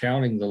Alan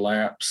counting the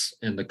laps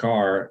in the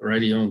car,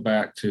 radioing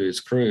back to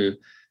his crew.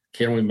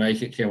 Can we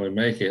make it? Can we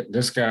make it?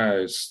 This guy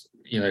is,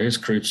 his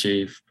crew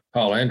chief,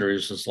 Paul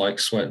Andrews, is like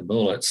sweating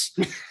bullets.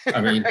 I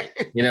mean,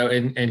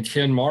 and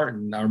Ken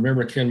Martin, I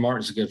remember Ken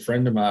Martin's a good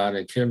friend of mine,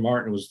 and Ken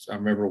Martin was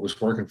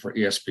working for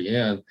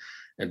ESPN,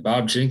 and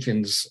Bob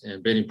Jenkins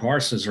and Benny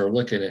Parsons are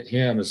looking at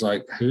him as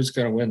like, who's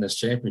going to win this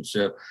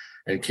championship?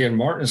 And Ken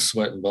Martin's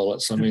sweating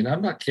bullets. I mean,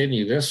 I'm not kidding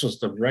you. This was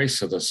the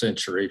race of the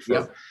century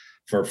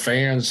for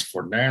fans,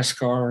 for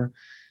NASCAR.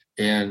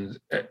 And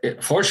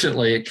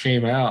fortunately, it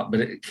came out.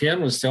 But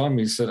Ken was telling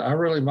me, he said,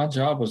 my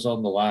job was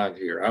on the line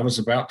here. I was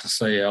about to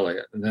say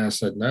Elliott. And then I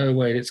said, no,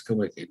 wait, it's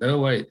Kowicki. No,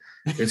 wait,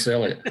 it's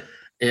Elliott.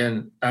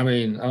 And I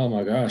mean, oh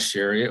my gosh,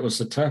 Sherry, it was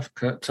a tough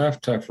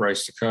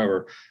race to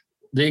cover.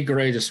 The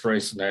greatest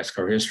race in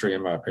NASCAR history,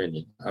 in my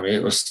opinion. I mean,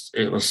 it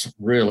was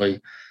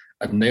really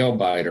a nail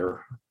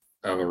biter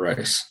of a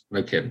race.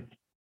 No kidding.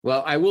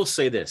 Well, I will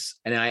say this,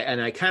 and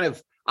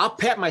I'll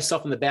pat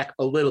myself in the back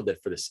a little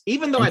bit for this,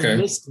 even though I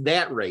missed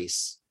that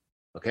race.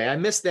 Okay, I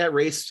missed that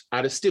race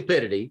out of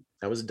stupidity.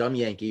 I was a dumb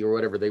Yankee or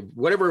whatever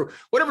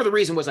the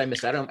reason was. I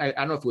missed it. I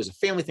don't know if it was a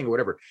family thing or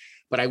whatever,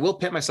 but I will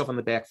pat myself on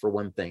the back for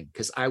one thing,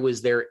 because I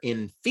was there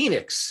in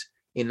Phoenix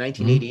in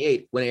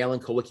 1988 when Alan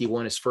Kulwicki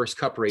won his first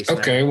Cup race.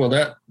 Okay, well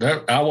that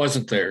I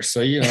wasn't there, so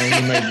you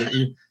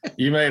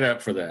made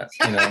up for that.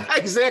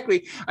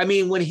 Exactly. I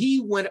mean, when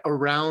he went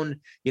around,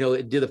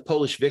 did the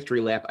Polish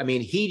victory lap. I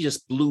mean, he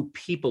just blew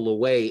people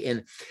away.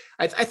 And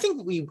I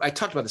think I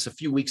talked about this a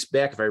few weeks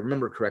back, if I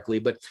remember correctly.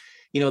 But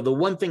the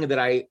one thing that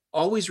I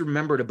always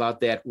remembered about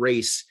that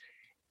race,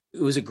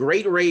 it was a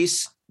great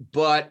race,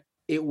 but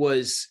it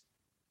was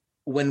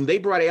when they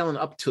brought Alan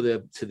up to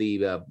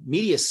the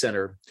media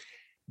center.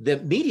 The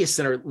media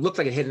center looked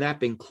like it had not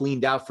been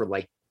cleaned out for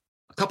like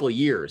a couple of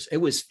years. It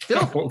was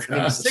filled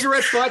with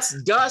cigarette butts,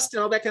 dust,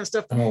 and all that kind of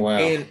stuff. Oh wow!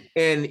 And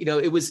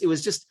it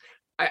was just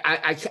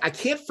I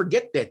can't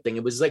forget that thing.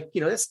 It was like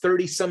that's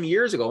 30 some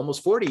years ago,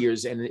 almost 40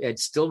 years, and I'd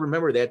still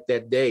remember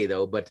that day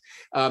though. But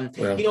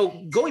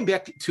going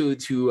back to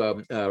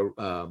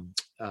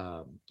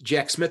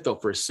Jack Smith though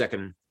for a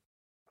second,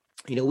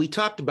 we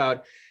talked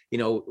about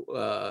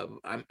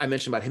I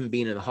mentioned about him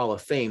being in the Hall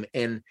of Fame,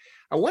 and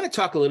I want to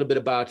talk a little bit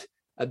about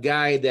a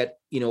guy that,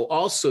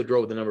 also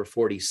drove the number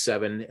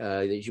 47,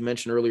 as you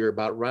mentioned earlier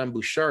about Ron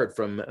Bouchard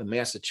from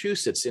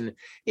Massachusetts. And,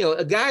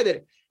 a guy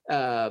that,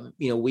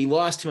 we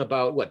lost him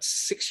about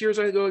 6 years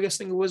ago, I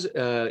think it was,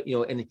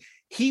 and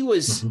he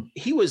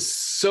was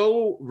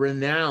so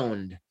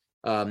renowned,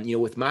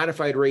 with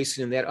modified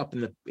racing and that up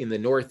in the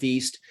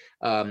Northeast.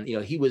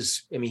 He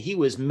was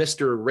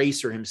Mr.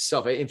 Racer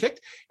himself. In fact,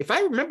 if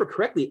I remember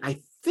correctly, I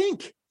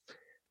think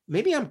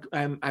maybe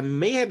I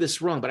may have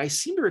this wrong, but I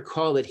seem to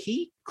recall that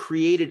he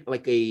created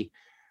like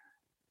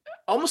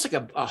almost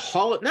like a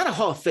hall, not a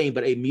Hall of Fame,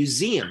 but a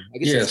museum. I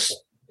guess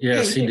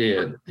yes, he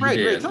did. Right.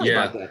 He did. Tell me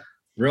about that.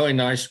 Really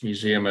nice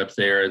museum up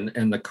there.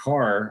 And the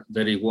car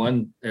that he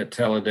won at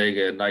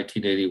Talladega in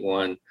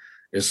 1981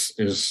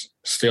 is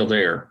still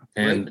there.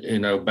 And,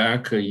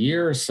 back a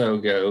year or so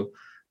ago,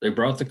 they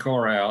brought the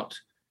car out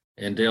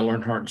and Dale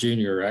Earnhardt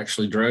Jr.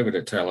 actually drove it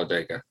at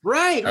Talladega.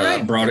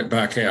 Right. Brought it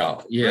back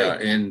out. Yeah.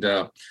 Right.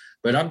 And,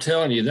 but I'm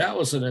telling you, that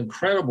was an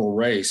incredible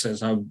race,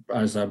 as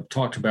I've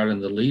talked about in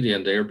the lead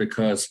in there,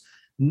 because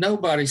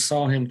nobody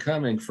saw him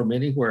coming from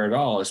anywhere at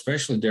all,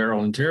 especially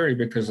Darrell and Terry,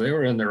 because they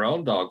were in their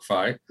own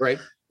dogfight. Right.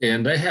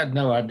 And they had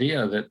no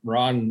idea that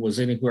Ron was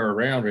anywhere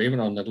around or even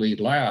on the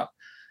lead lap.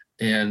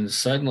 And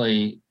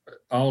suddenly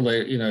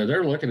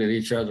they're looking at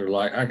each other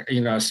like,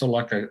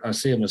 I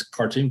see them as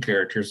cartoon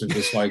characters and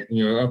just like,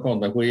 up on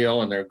the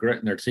wheel and they're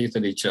gritting their teeth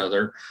at each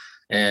other.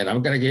 And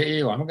I'm going to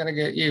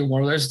get you,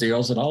 one of those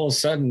deals. And all of a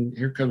sudden,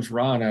 here comes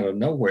Ron out of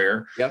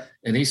nowhere. Yep.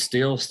 And he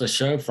steals the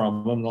show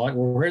from them. Like,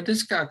 well, where'd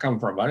this guy come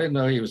from? I didn't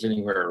know he was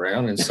anywhere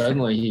around. And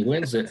suddenly he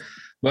wins it.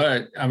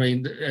 But I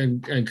mean,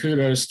 and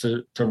kudos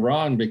to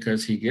Ron,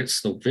 because he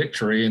gets the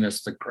victory, and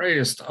it's the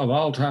greatest of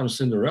all time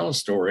Cinderella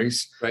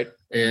stories. Right.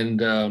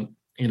 And,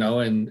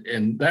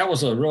 and that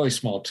was a really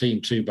small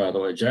team too, by the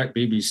way. Jack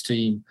Beebe's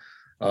team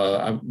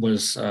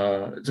was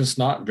just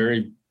not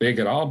very big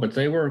at all, but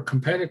they were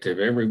competitive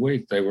every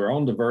week. They were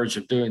on the verge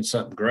of doing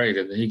something great,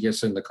 and he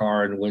gets in the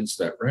car and wins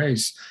that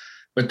race.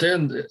 But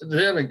then,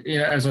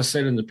 as I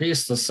said in the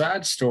piece, the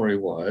side story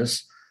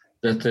was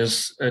that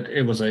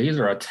it was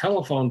either a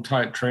telephone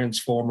type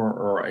transformer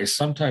or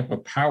some type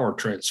of power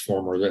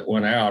transformer that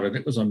went out, and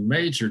it was a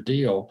major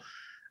deal.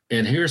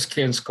 And here's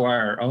Ken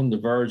Squire on the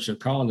verge of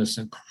calling this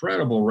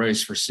incredible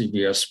race for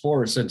CBS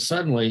Sports, and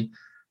suddenly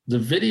the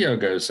video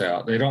goes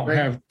out. They don't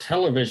have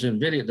television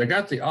video. They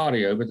got the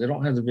audio, but they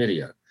don't have the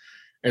video.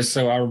 And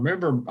so I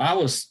remember I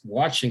was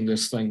watching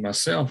this thing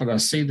myself, and I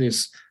see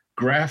this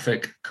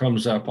graphic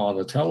comes up on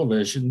the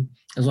television.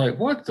 I was like,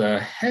 what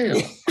the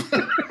hell?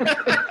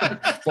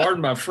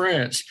 Pardon my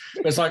French.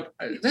 It's like,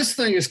 this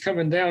thing is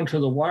coming down to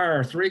the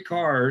wire,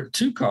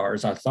 two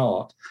cars, I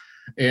thought.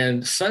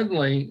 And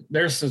suddenly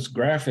there's this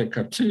graphic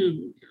of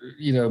two,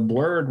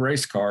 blurred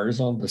race cars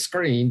on the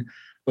screen,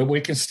 but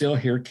we can still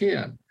hear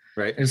Ken.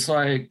 Right. It's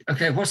like,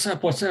 okay, what's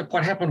up?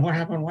 What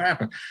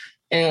happened?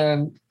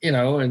 And,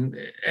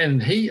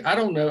 and he, I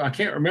don't know, I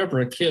can't remember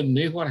a kid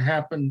knew what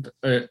happened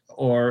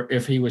or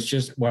if he was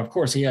just, well, of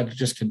course he had to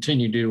just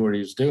continue to do what he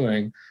was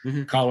doing,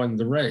 calling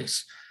the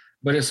race.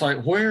 But it's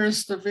like, where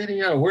is the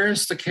video?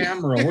 Where's the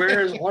camera?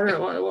 Where is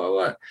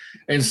what?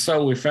 And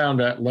so we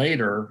found out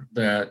later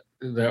that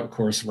of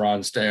course,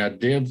 Ron's dad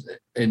did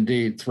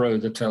indeed throw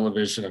the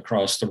television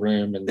across the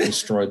room and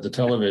destroyed the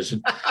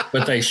television.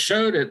 But they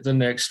showed it the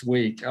next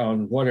week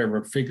on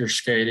whatever, figure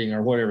skating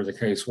or whatever the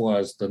case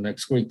was. The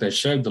next week, they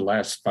showed the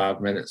last 5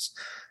 minutes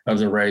of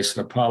the race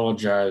and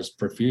apologized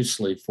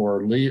profusely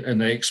and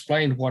they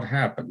explained what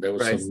happened. There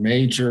was a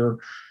major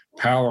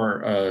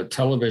power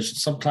television,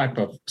 some type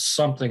of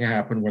something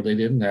happened where they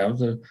didn't have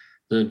the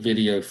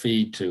video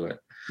feed to it.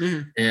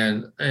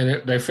 And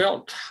they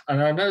felt,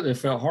 and I know they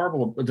felt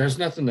horrible, but there's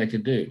nothing they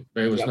could do.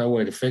 There was no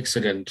way to fix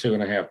it in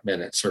 2.5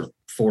 minutes or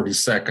 40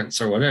 seconds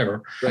or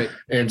whatever. Right.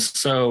 And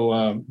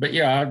so, but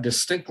yeah, I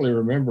distinctly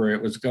remember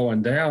it was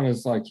going down.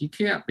 It's like, you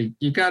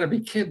got to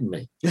be kidding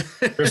me.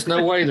 There's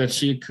no way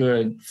that you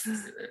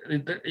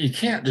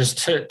can't just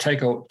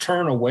take a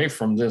turn away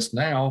from this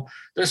now.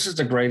 This is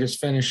the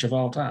greatest finish of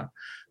all time.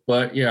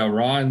 But yeah,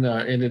 Ron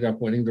ended up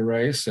winning the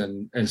race,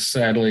 and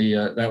sadly,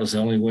 that was the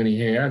only win he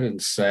had.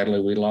 And sadly,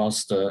 we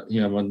lost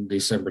him on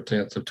December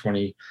 10th of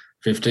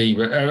 2015.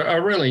 But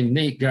a really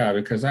neat guy,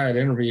 because I had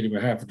interviewed him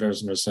a half a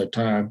dozen or so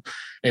times,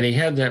 and he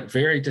had that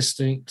very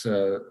distinct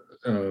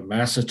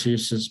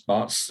Massachusetts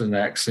Boston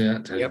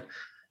accent. And, Yep.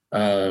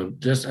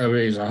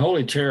 he's a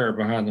holy terror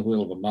behind the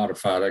wheel of a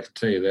modified. I can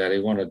tell you that. He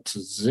won a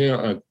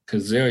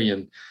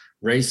gazillion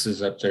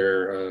races up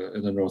there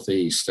in the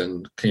Northeast,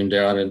 and came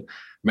down and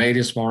made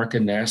his mark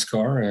in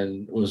NASCAR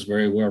and was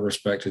very well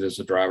respected as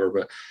a driver.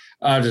 But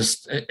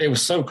it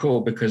was so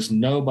cool because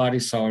nobody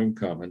saw him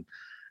coming.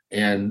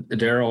 And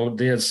Darrell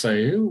did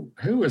say,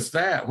 who is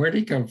that? Where'd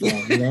he come from?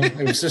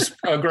 It was just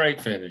a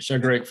great finish.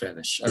 That's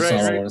all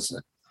I want to say.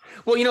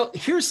 Well,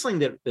 here's something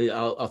that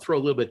I'll throw a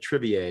little bit of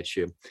trivia at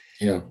you.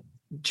 Yeah.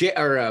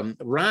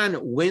 Ron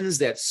wins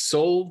that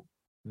sole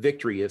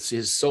victory. It's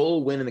his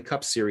sole win in the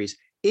Cup Series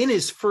in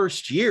his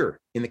first year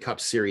in the Cup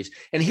Series.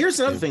 And here's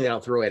another thing that I'll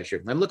throw at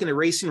you. I'm looking at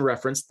Racing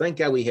Reference. Thank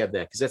God we have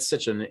that, because that's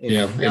such an it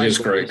is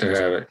great to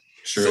have it.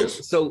 Sure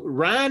is. So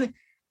Ron,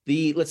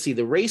 the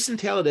race in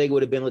Talladega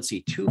would have been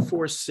 2,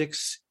 4,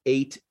 6,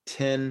 8,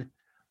 10,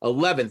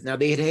 11th. Now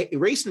they had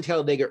raced in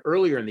Talladega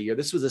earlier in the year.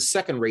 This was the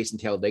second race in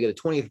Talladega, the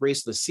 20th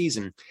race of the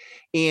season.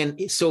 And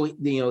so, he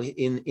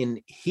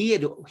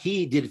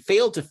did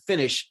fail to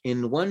finish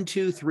in 1,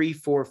 2, 3,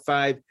 4,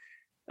 5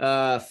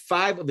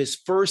 of his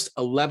first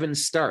 11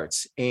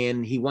 starts,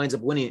 and he winds up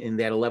winning in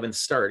that 11th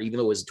start, even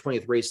though it was the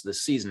 20th race of the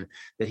season,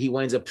 that he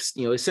winds up,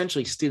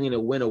 essentially stealing a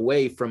win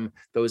away from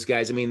those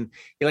guys. I mean,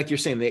 like you're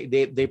saying,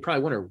 they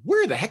probably wonder,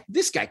 where the heck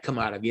this guy come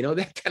out of,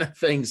 that kind of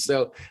thing.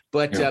 So,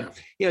 but,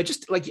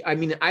 just like, I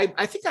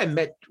think I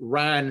met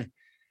Ron,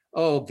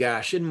 oh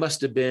gosh, it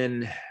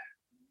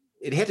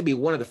had to be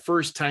one of the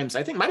first times,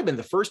 I think it might've been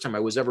the first time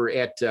I was ever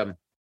at,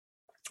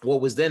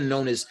 what was then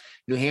known as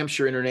New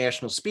Hampshire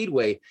International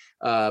Speedway.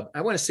 I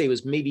want to say it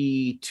was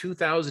maybe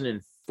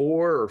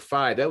 2004 or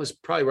 5. That was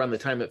probably around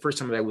the first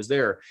time that I was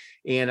there.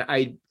 And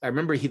I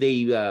remember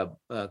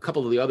a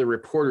couple of the other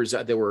reporters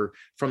that were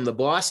from the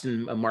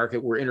Boston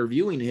market were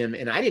interviewing him,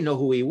 and I didn't know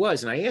who he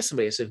was. And I asked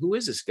somebody, I said, who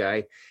is this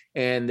guy?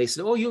 And they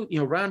said, oh,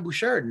 Ron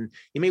Bouchard, and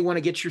you may want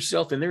to get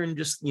yourself in there and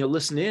just,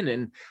 listen in.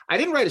 And I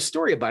didn't write a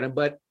story about him,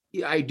 but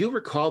I do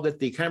recall that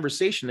the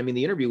conversation,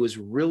 the interview was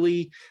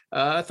really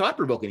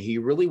thought-provoking. He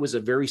really was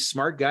a very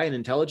smart guy, an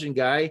intelligent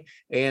guy.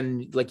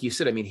 And like you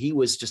said, he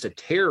was just a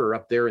terror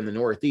up there in the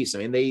Northeast.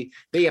 They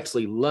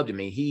absolutely loved him.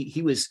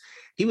 He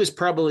was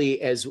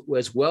probably as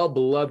well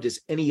beloved as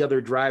any other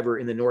driver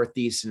in the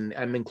Northeast. And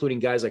I'm including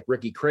guys like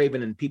Ricky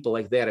Craven and people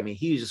like that.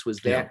 He just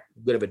was that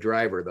good of a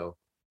driver, though.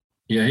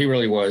 Yeah, he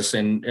really was.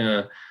 And,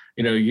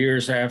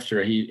 years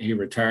after he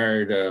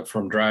retired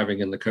from driving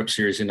in the Cup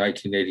Series in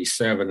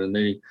 1987, and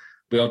then he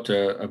built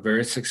a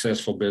very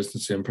successful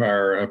business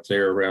empire up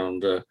there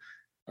around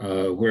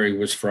where he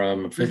was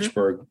from,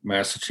 Fitchburg,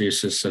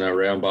 Massachusetts, and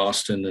around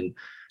Boston, and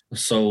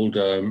sold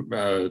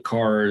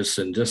cars,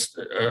 and just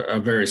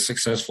a very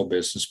successful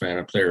businessman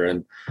up there.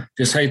 And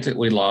just hate that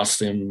we lost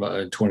him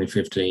in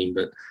 2015,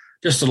 but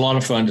just a lot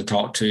of fun to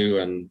talk to,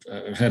 and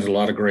had a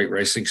lot of great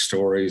racing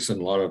stories,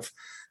 and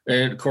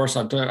and of course,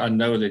 I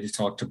know that he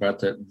talked about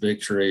that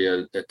victory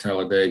at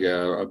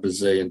Talladega a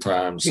bazillion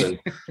times,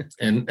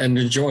 and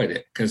enjoyed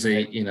it, because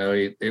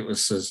it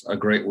was a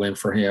great win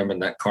for him. And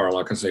that car,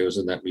 like I say, was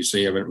in that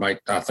museum.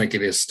 I think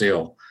it is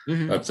still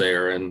up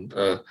there, and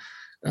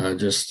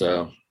just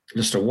a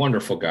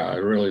wonderful guy.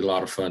 Really a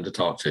lot of fun to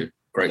talk to.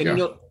 Great guy.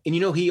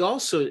 He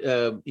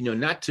also,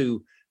 not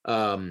to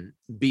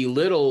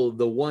belittle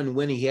the one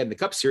win he had in the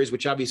Cup Series,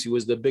 which obviously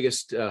was the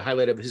biggest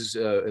highlight of his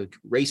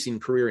racing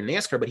career in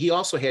NASCAR, but he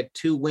also had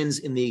 2 wins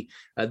in the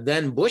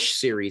then Busch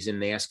Series in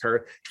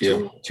NASCAR,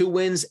 two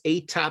wins,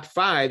 8 top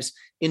 5s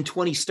in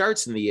 20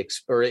 starts in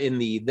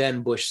the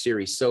then Busch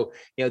Series. So,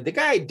 the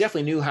guy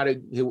definitely knew how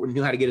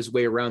to get his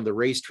way around the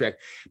racetrack.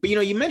 But,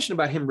 you mentioned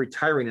about him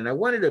retiring, and I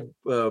wanted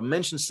to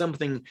mention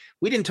something.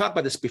 We didn't talk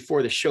about this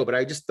before the show, but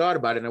I just thought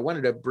about it, and I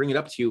wanted to bring it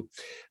up to you.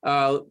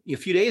 A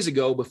few days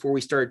ago, before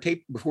we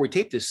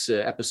taped this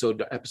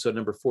episode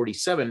number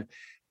 47,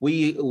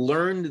 we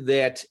learned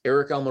that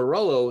Eric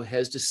Almirola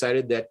has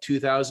decided that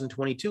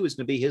 2022 is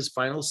going to be his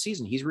final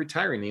season. He's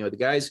retiring. He's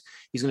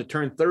going to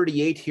turn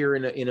 38 here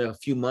in a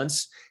few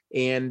months,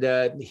 and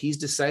he's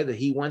decided that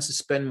he wants to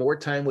spend more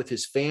time with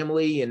his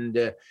family.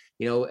 And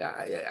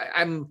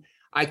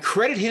I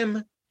credit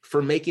him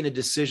for making a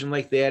decision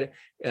like that.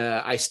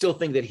 I still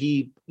think that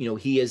he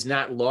has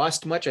not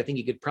lost much. I think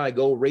he could probably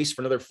go race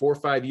for another 4 or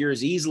 5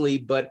 years easily,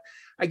 but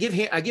I give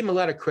him a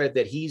lot of credit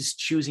that he's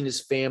choosing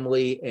his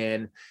family.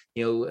 And,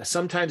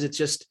 sometimes it's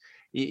just,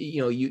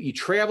 you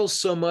travel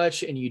so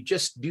much and you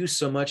just do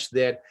so much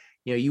that,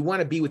 you want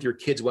to be with your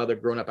kids while they're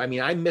growing up.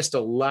 I missed a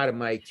lot of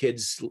my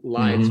kids'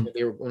 lives when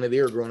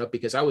they were growing up,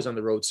 because I was on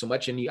the road so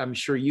much. And I'm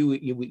sure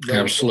you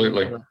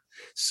absolutely.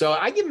 So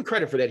I give him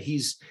credit for that.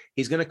 He's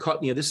going to call,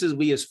 this will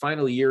be his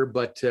final year,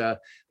 but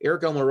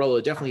Eric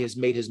Almirola definitely has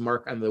made his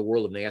mark on the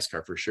world of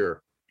NASCAR for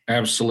sure.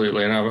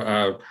 Absolutely. And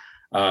I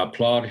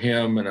applaud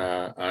him, and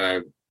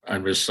I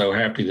I'm just so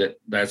happy that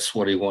that's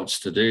what he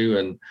wants to do.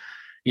 And,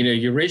 you know,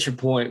 you reach a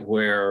point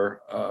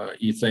where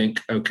you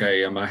think,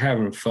 okay, am I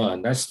having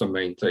fun? That's the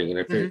main thing. And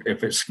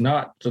if it's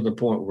not to the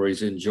point where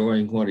he's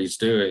enjoying what he's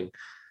doing,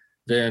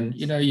 then,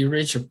 you know, you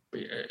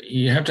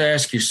have to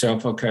ask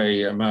yourself,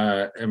 okay, am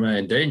I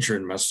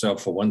endangering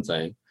myself for one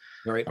thing?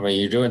 Right. I mean,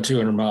 you're doing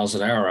 200 miles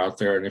an hour out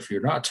there. And if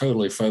you're not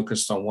totally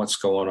focused on what's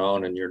going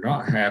on and you're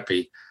not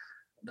happy,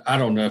 I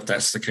don't know if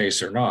that's the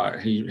case or not.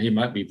 He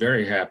might be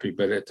very happy,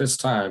 but at this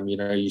time, you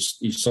know, you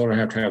sort of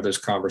have to have those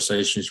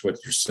conversations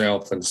with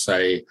yourself and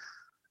say,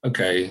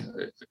 okay,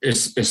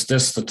 is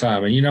this the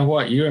time? And you know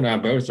what? You and I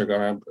both are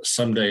going to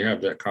someday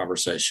have that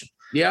conversation.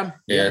 Yeah.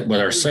 With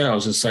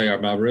ourselves and say,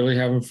 am I really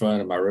having fun?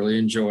 Am I really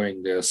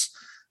enjoying this?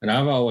 And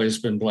I've always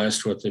been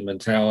blessed with the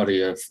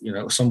mentality of, you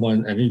know,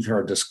 someone, and you've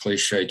heard this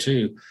cliche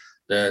too,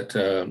 that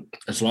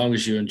as long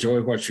as you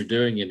enjoy what you're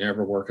doing, you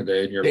never work a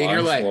day in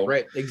your life. Well,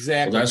 right,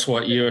 exactly. Well, that's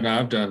what you and I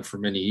have done for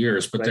many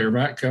years. But there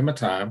might come a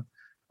time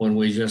when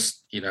we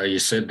just, you know, you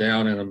sit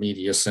down in a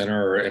media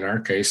center, or in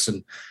our case,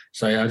 and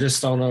say, I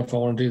just don't know if I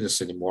want to do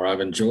this anymore. I've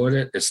enjoyed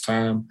it. It's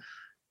time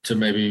to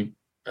maybe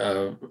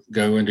go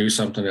and do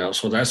something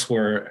else. Well, that's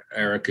where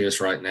Eric is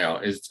right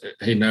now.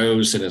 He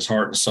knows in his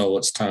heart and soul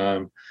it's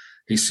time.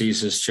 He sees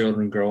his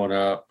children growing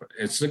up.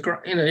 It's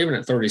even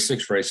at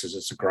 36 races,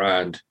 it's a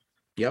grind.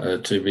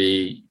 To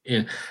be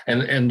in,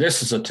 and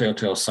this is a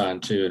telltale sign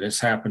too, and it's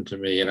happened to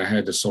me, and I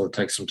had to sort of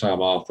take some time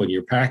off. When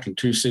you're packing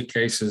 2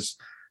 suitcases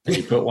and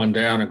you put one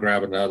down and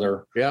grab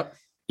another,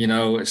 you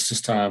know, it's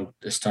just time.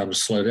 It's time to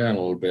slow down a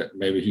little bit.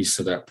 Maybe he's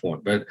to that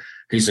point, but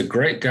he's a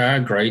great guy,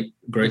 great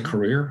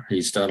career.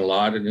 He's done a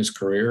lot in his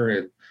career,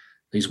 and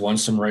he's won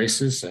some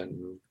races,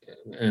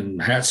 and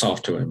hats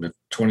off to him. If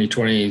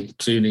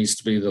 2022 needs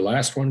to be the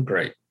last one,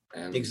 great.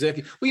 And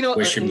exactly. Well, you know,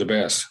 wish him the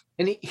best.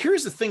 And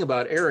here's the thing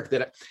about Eric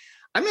that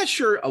I'm not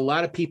sure a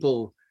lot of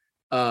people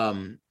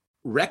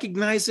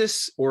recognize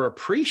this or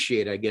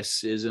appreciate, I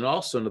guess, is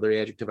also another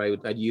adjective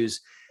I'd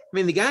use. I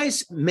mean, the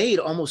guy's made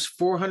almost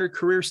 400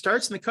 career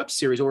starts in the Cup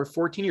Series over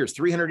 14 years,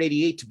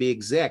 388 to be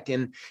exact.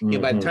 And you know,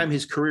 by the time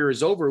his career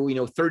is over,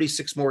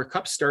 36 more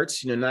Cup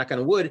starts, knock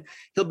on wood,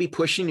 he'll be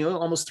pushing,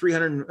 almost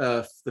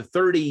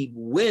 330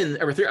 wins,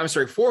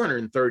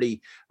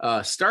 430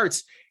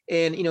 starts.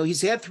 And,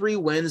 he's had 3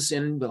 wins,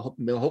 and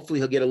hopefully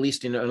he'll get at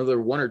least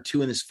another 1 or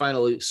 2 in this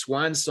final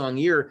swan song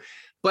year.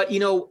 But,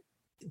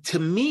 to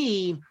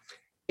me,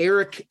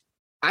 Eric,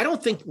 I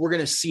don't think we're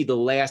going to see the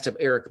last of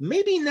Eric.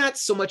 Maybe not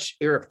so much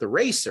Eric the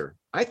racer.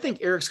 I think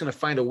Eric's going to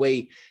find a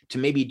way to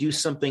maybe do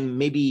something,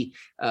 maybe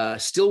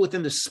still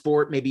within the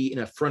sport, maybe in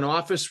a front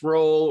office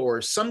role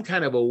or some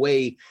kind of a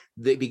way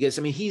that, because,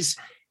 I mean, he's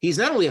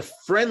not only a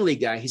friendly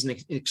guy, he's an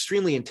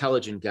extremely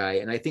intelligent guy.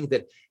 And I think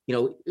that,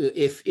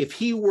 if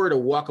he were to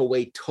walk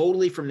away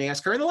totally from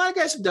NASCAR, and a lot of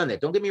guys have done that,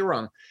 don't get me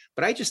wrong,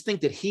 but I just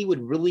think that he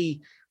would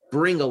really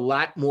bring a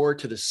lot more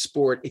to the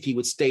sport if he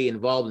would stay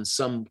involved in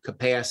some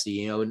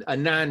capacity, a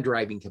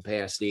non-driving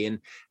capacity. And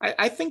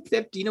I think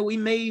that, we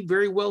may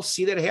very well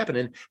see that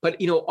happen. But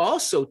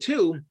also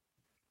too,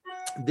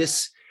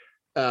 this,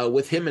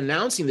 with him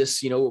announcing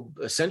this,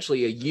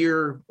 essentially a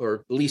year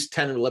or at least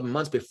 10 or 11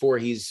 months before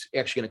he's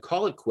actually going to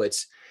call it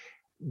quits,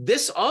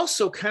 this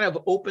also kind of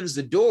opens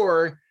the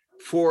door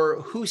for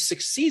who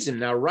succeeds him.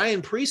 Now,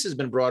 Ryan Preece has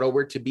been brought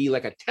over to be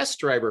like a test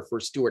driver for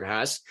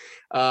Stewart-Haas.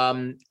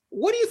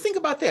 What do you think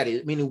about that?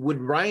 I mean,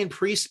 would Ryan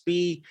Preece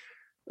be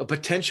a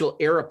potential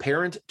heir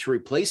apparent to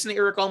replace an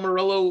Eric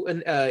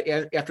Almirola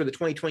after the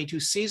 2022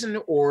 season?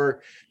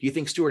 Or do you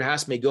think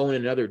Stewart-Haas may go in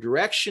another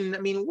direction? I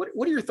mean,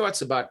 what are your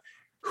thoughts about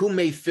who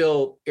may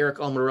fill Eric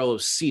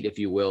Almirola's seat, if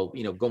you will,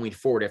 going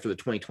forward after the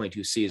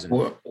 2022 season?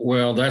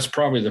 Well, that's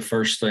probably the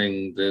first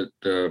thing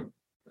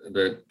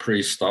that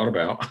Preece thought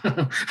about.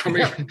 I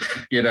mean,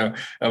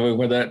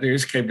 when that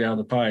news came down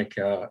the pike,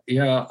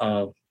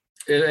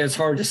 it's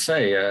hard to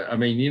say.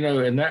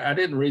 And that, I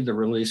didn't read the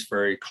release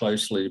very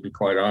closely, to be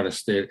quite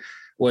honest. He's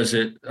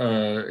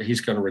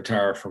going to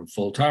retire from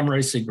full-time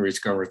racing, or he's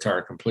going to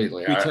retire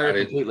completely?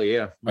 Completely,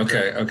 yeah.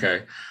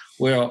 Okay.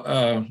 Well,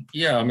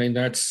 I mean,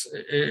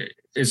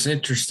 it's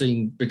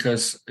interesting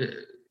because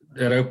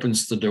that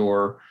opens the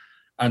door.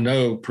 I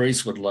know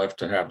Preece would love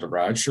to have the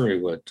ride. Sure he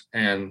would.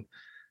 And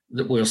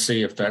we'll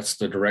see if that's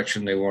the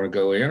direction they want to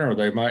go in, or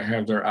they might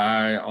have their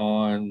eye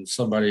on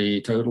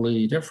somebody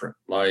totally different,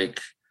 like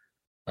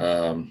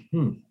a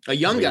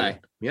young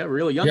guy. Yeah,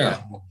 really young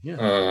guy.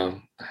 Yeah.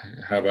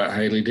 How about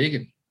Haley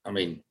Deegan? I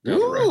mean,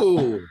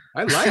 ooh,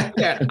 I like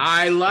that.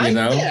 I like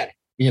that.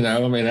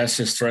 I mean, that's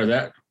just throw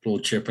that little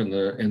chip in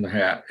the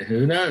hat.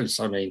 Who knows?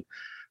 I mean,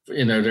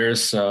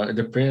 there's it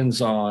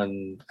depends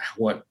on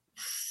what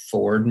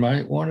Ford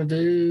might want to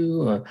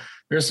do.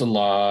 There's a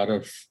lot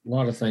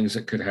of things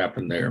that could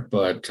happen there,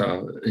 but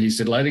he's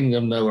letting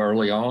them know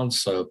early on,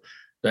 so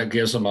that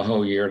gives them a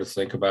whole year to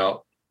think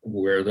about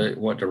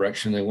what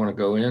direction they want to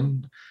go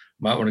in.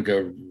 Might want to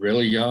go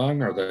really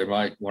young, or they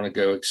might want to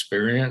go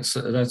experience.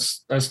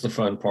 That's the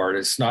fun part.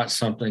 It's not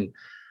something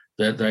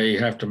that they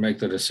have to make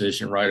the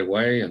decision right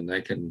away, and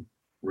they can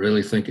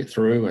really think it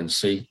through and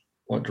see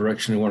what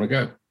direction they want to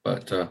go.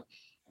 But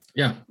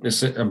yeah,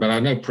 but I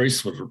know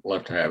Priest would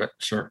love to have it.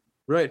 Sure.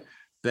 Right.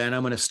 Ben,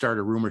 I'm going to start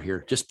a rumor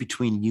here, just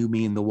between you,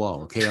 me, and the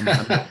wall. Okay.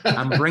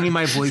 I'm bringing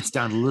my voice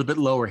down a little bit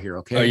lower here.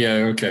 Okay. Oh,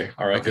 yeah. Okay.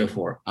 All right. Okay. Go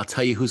for it. I'll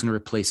tell you who's going to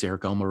replace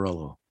Eric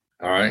Almirola.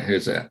 All right.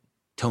 Who's that?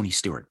 Tony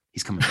Stewart.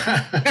 He's coming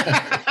back.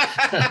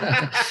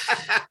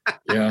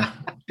 Yeah.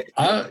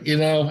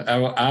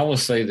 I will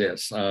say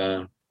this,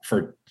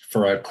 for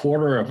a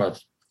quarter of a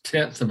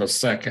tenth of a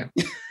second,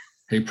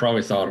 he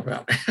probably thought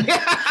about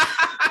it.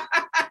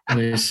 And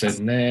he said,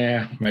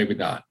 nah, maybe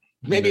not.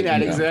 Maybe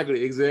not.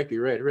 Exactly.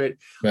 Right.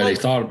 But he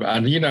thought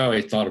about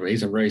it.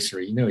 He's a racer.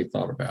 He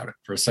thought about it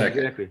for a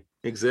second.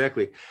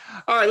 Exactly.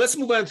 All right, let's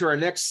move on to our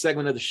next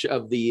segment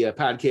of the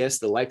podcast,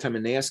 the Lifetime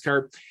in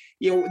NASCAR.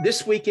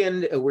 This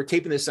weekend, we're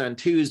taping this on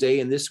Tuesday,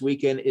 and this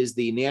weekend is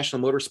the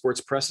National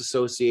Motorsports Press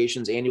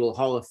Association's annual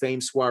Hall of Fame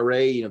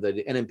soiree,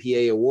 the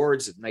NMPA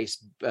Awards, a nice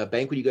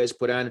banquet you guys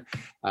put on.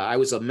 I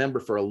was a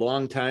member for a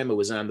long time. I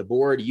was on the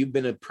board. You've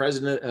been a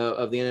president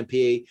of the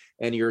NMPA,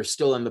 and you're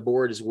still on the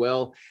board as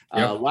well.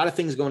 Yep. A lot of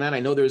things going on. I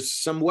know there's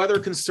some weather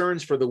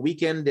concerns for the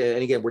weekend,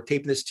 and again, we're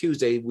taping this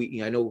Tuesday.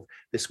 I know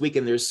this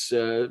weekend there's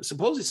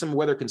supposedly some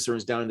weather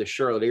concerns down in the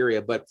Charlotte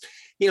area, but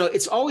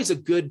it's always a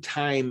good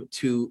time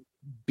to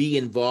be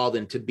involved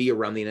and to be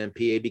around the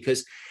NMPA,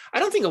 because I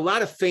don't think a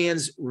lot of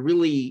fans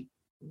really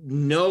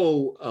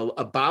know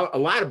a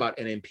lot about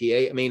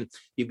NMPA. I mean,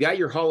 you've got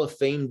your Hall of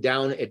Fame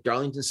down at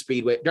Darlington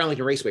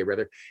Raceway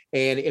rather.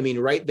 And I mean,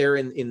 right there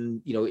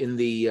in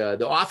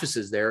the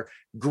offices there,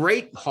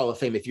 great Hall of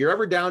Fame. If you're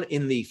ever down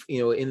in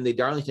the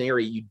Darlington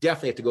area, you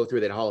definitely have to go through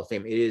that Hall of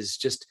Fame. It is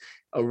just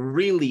a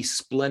really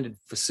splendid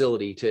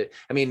facility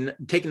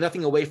taking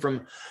nothing away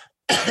from,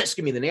 the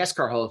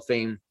NASCAR Hall of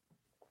Fame,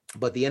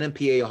 but the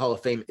NMPA Hall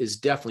of Fame is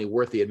definitely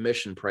worth the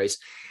admission price.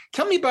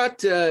 Tell me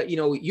about,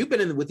 you've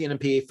been with the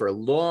NMPA for a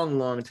long,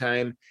 long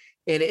time,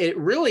 and it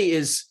really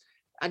is,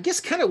 I guess,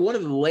 kind of one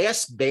of the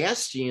last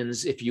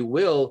bastions, if you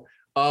will,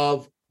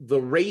 of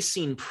the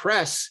racing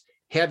press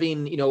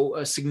having,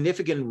 a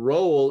significant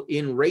role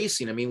in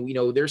racing. I mean,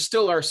 there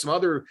still are some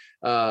other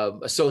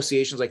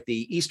associations like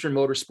the Eastern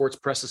Motorsports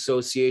Press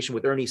Association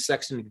with Ernie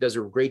Sexton, who does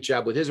a great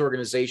job with his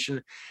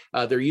organization.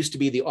 There used to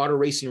be the Auto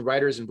Racing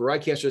Writers and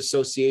Broadcasters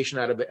Association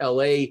out of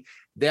LA.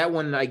 That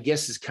one, I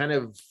guess, is kind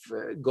of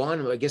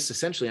gone, I guess,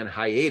 essentially on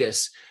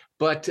hiatus.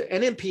 But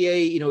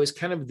NMPA, is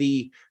kind of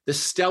the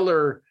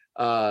stellar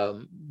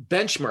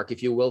benchmark,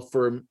 if you will,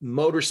 for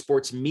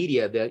motorsports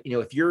media. That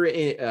if you're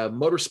a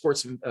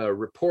motorsports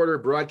reporter,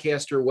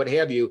 broadcaster, what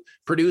have you,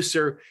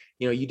 producer,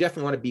 you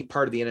definitely want to be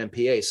part of the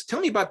NMPA. So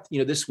tell me about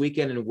this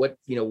weekend and what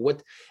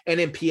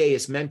NMPA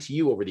has meant to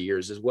you over the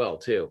years as well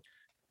too.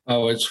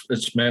 Oh,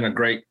 it's meant a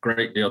great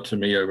deal to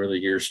me over the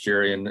years,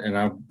 Jerry, and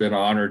I've been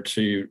honored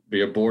to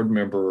be a board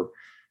member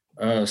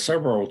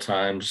several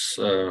times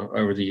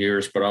over the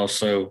years, but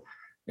also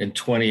in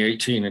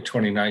 2018 and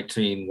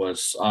 2019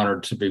 was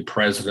honored to be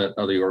president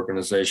of the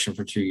organization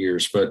for 2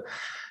 years. But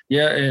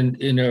yeah, and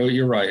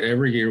you're right.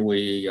 Every year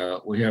we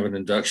have an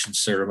induction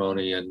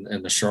ceremony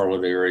in the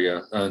Charlotte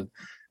area, and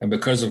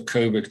because of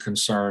COVID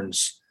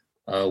concerns,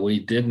 we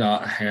did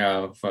not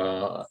have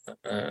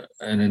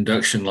an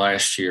induction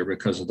last year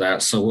because of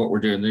that. So what we're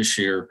doing this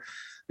year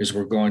is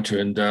we're going to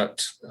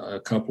induct a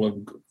couple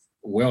of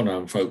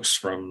well-known folks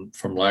from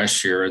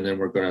last year, and then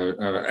we're going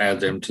to add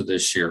them to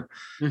this year.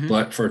 Mm-hmm.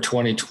 But for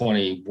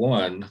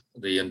 2021,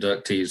 the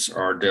inductees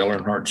are Dale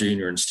Earnhardt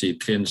Jr. and Steve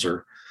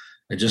Kinser.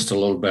 And just a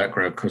little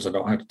background, because I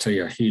don't have to tell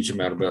you a huge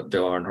amount about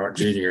Dale Earnhardt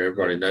Jr.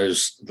 Everybody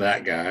knows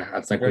that guy.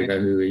 I think we know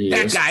who he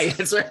is. That guy.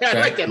 That's right. I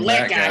like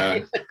that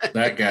guy.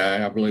 That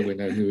guy. I believe we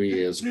know who he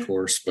is, of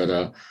course.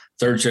 But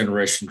third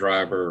generation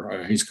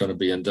driver. He's going to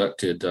be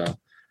inducted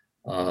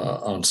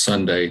on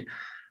Sunday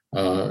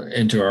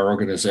into our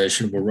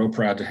organization. We're real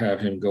proud to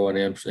have him going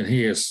in. And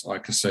he is,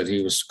 like I said,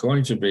 he was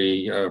going to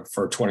be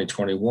for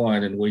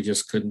 2021, and we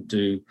just couldn't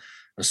do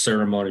a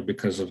ceremony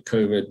because of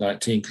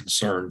COVID-19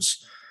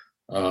 concerns.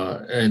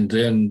 And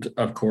then,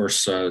 of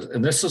course,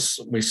 and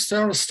we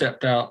sort of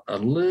stepped out a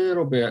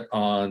little bit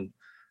on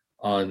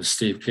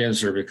Steve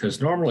Kinser,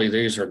 because normally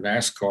these are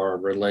NASCAR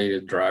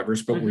related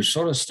drivers, but we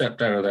sort of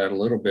stepped out of that a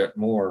little bit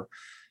more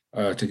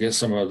to get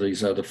some of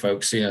these other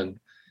folks in.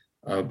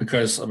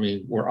 Because, I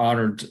mean, we're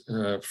honored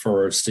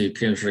for Steve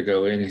Kinser to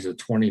go in. He's a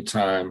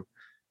 20-time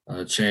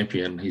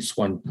champion. He's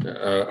won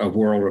a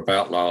World of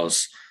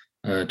Outlaws,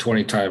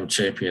 20-time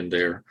champion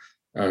there.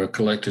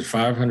 Collected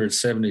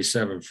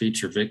 577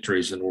 feature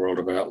victories in the World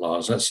of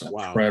Outlaws. That's an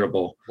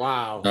incredible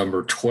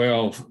number.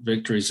 12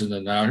 victories in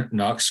the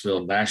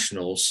Knoxville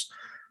Nationals.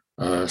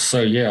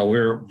 So, yeah,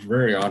 we're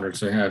very honored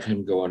to have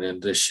him going in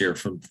this year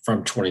from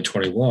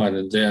 2021.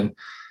 And then,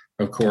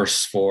 of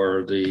course,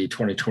 for the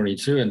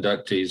 2022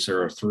 inductees,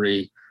 there are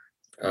three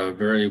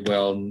very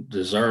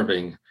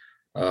well-deserving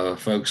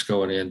folks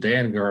going in.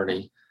 Dan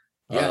Gurney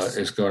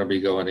is going to be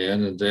going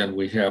in. And then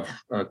we have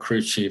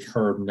crew chief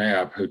Herb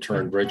Knapp, who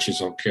turned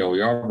bridges on Cale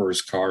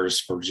Yarborough's cars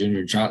for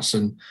Junior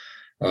Johnson,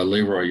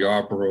 Leroy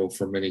Yarborough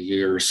for many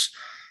years.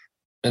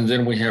 And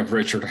then we have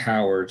Richard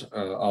Howard,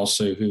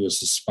 also, who is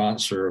the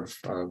sponsor of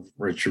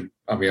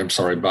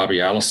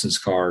Bobby Allison's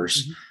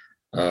cars,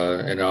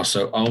 and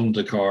also owned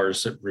the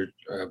cars that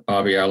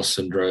Bobby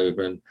Allison drove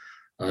in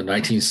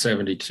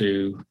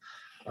 1972.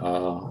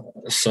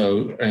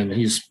 And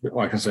he's,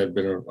 like I said,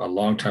 been a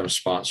longtime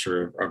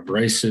sponsor of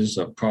races,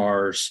 of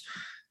cars.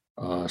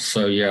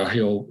 He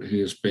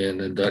has been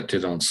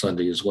inducted on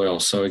Sunday as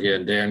well. So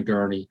again, Dan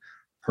Gurney,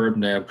 Herb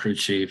Knapp, crew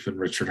chief, and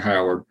Richard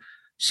Howard.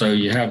 So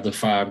you have the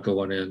 5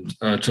 going in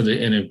to the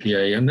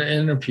NMPA. And the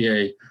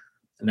NMPA,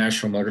 the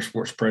National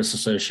Motorsports Press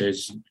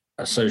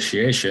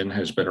Association,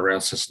 has been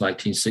around since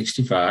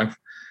 1965.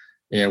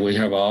 And we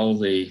have all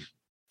the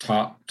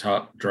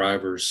top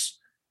drivers,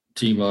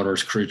 team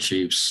owners, crew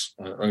chiefs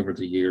over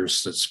the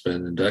years that's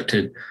been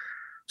inducted.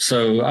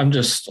 So I'm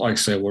just, like I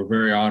said, we're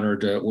very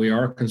honored. We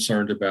are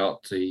concerned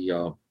about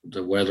the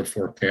weather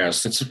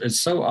forecast.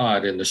 It's so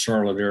odd in the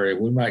Charlotte area.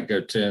 We might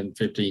go 10,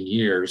 15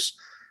 years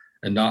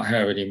and not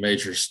have any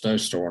major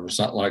snowstorms.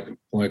 Not like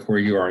where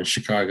you are in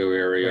Chicago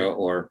area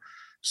or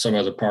some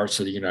other parts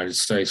of the United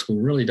States. We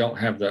really don't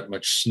have that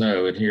much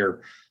snow. And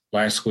here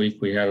last week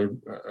we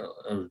had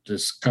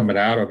this coming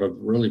out of a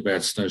really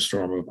bad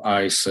snowstorm of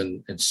ice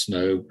and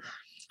snow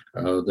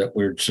that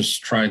we're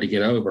just trying to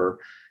get over.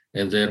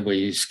 And then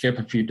we skip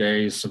a few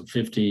days, some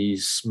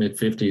 50s, mid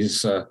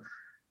 50s,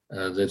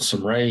 then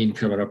some rain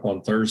coming up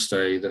on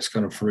Thursday that's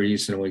going to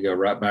freeze. And we go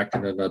right back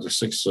into another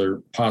 6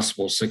 or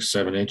possible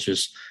 6-7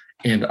 inches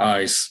in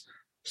ice.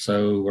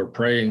 So we're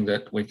praying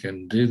that we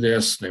can do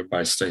this and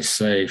everybody stay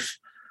safe.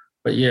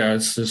 But yeah,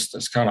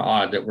 it's kind of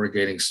odd that we're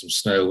getting some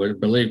snow.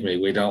 Believe me,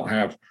 we don't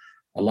have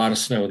a lot of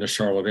snow in the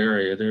Charlotte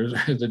area.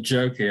 The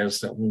joke is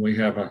that when we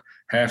have a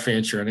half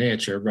inch or an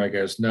inch, everybody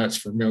goes nuts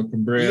for milk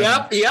and bread.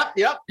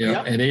 Yep.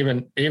 And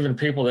even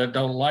people that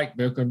don't like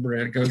milk and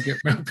bread go get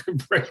milk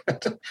and bread.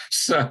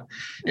 So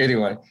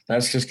anyway,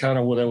 that's just kind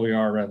of where we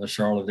are around the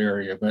Charlotte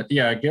area. But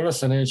yeah, give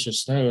us an inch of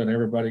snow and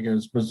everybody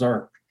goes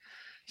berserk.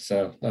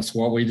 So that's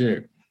what we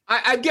do.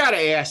 I've got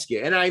to ask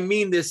you, and I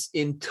mean this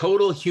in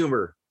total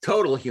humor.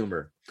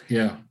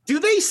 Yeah. Do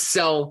they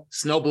sell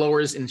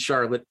snowblowers in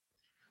Charlotte?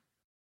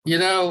 I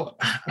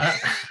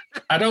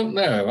don't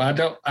know.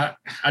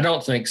 I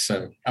don't think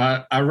so.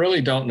 I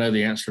really don't know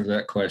the answer to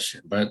that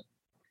question, but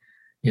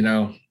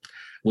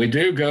we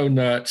do go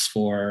nuts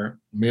for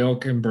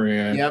milk and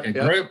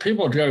bread.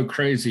 People go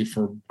crazy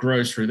for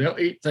grocery. They'll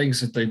eat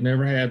things that they've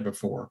never had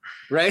before.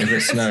 Right. If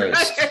it snows.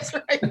 That's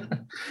right.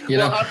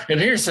 And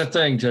here's the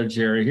thing, Judge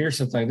Jerry,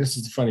 this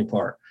is the funny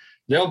part.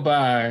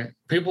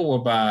 People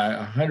will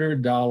buy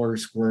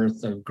 $100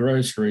 worth of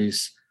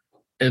groceries,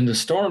 and the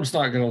storm's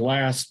not going to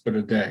last but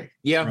a day.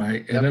 Yeah.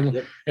 Right.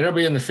 And it'll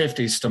be in the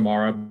 50s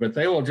tomorrow, but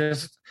they will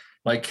just,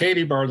 like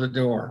Katie bar the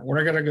door,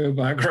 we're going to go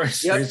buy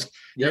groceries.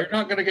 You're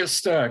not going to get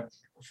stuck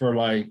for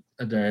like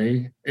a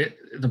day.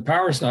 The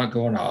power's not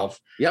going off.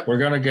 We're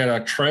going to get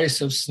a trace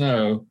of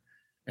snow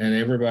and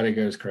everybody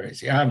goes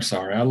crazy. I'm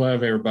sorry. I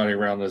love everybody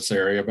around this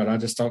area, but I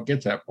just don't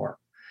get that part.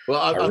 Well,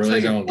 I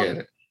really don't get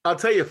it. I'll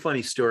tell you a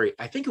funny story.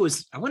 I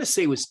want to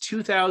say it was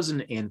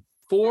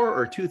 2004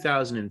 or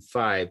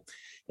 2005.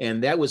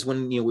 And that was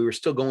when, we were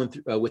still going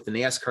through with the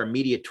NASCAR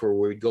media tour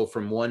where we'd go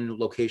from one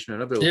location to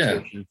another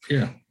location.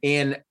 Yeah.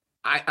 And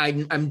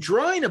I'm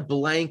drawing a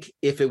blank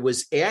if it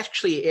was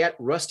actually at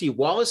Rusty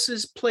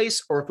Wallace's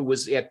place or if it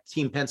was at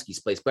Team Penske's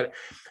place. But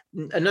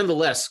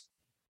nonetheless,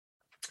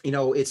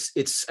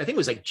 it's I think it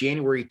was like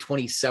January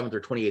 27th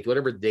or 28th,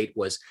 whatever the date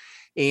was.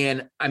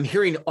 And I'm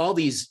hearing all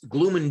these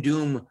gloom and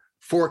doom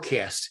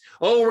forecasts.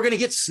 Oh, we're going to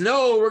get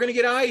snow. We're going to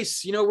get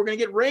ice. We're going to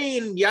get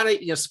rain,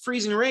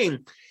 freezing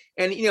rain.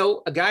 And,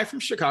 a guy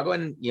from Chicago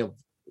and,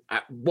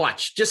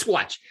 just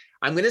watch.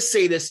 I'm going to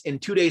say this in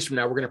 2 days from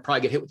now, we're going to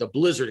probably get hit with a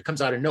blizzard. It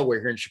comes out of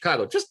nowhere here in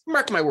Chicago. Just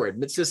mark my word.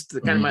 It's just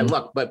kind of my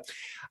luck. But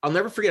I'll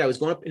never forget. I was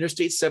going up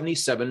Interstate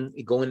 77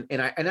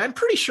 and I'm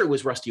pretty sure it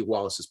was Rusty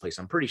Wallace's place.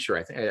 I'm pretty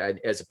sure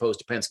as opposed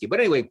to Penske.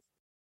 But anyway,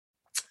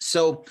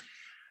 so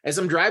as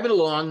I'm driving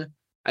along,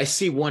 I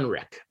see one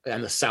wreck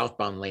on the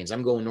southbound lanes.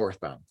 I'm going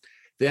northbound.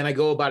 Then I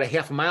go about a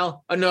half a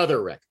mile,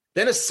 another wreck.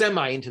 Then a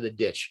semi into the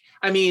ditch.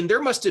 I mean,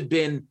 there must have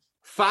been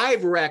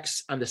 5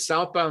 wrecks on the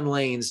southbound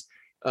lanes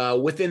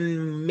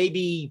within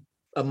maybe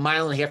a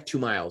mile and a half, 2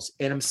 miles.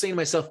 And I'm saying to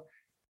myself,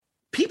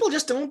 people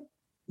just don't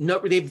know.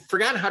 They've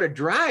forgotten how to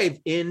drive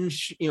in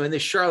the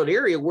Charlotte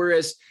area.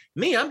 Whereas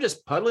me, I'm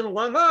just puddling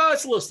along. Oh,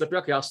 it's a little slippery.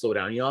 Okay, I'll slow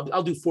down.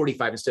 I'll do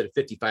 45 instead of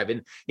 55.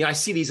 And, I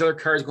see these other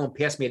cars going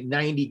past me at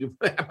 90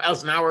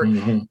 miles an hour.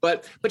 Mm-hmm.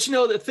 But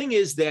the thing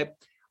is that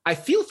I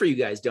feel for you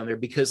guys down there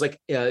because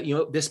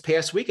this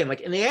past weekend,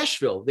 like in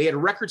Asheville, they had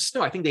record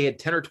snow. I think they had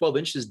 10 or 12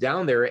 inches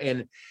down there.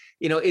 And,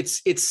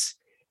 it's,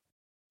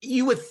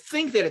 you would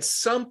think that at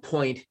some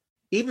point,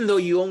 even though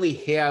you only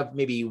have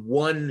maybe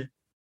one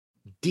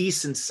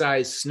decent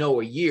sized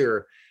snow a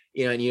year,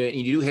 and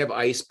you do have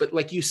ice, but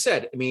like you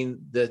said, I mean,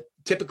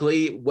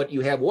 typically what you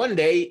have one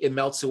day, it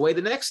melts away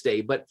the next day.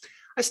 But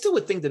I still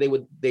would think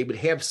that they would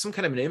have some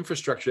kind of an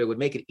infrastructure that would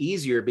make it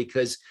easier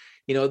because,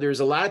 there's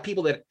a lot of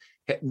people that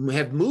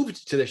have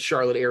moved to the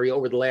Charlotte area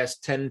over the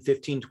last 10,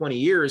 15, 20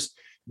 years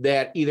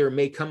that either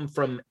may come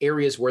from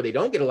areas where they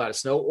don't get a lot of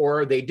snow,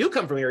 or they do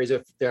come from areas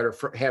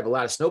that have a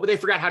lot of snow, but they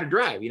forgot how to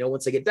drive,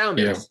 once they get down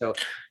there.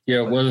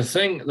 Well,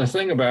 the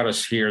thing about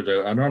us here,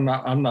 though, and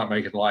I'm not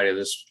making light of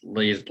this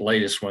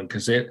latest one,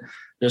 because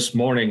this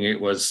morning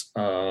it was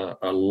a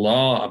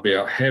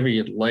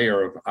heavy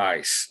layer of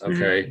ice.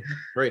 Okay.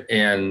 Mm-hmm. Right.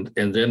 And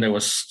then there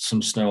was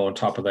some snow on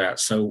top of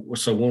that. So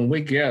when we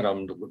get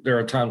them, there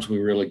are times we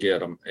really get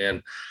them.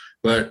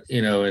 But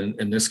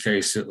in this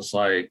case, it was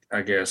like,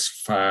 I guess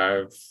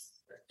 5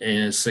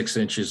 and 6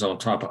 inches on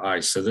top of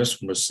ice. So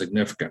this one was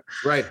significant.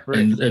 Right.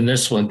 And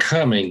this one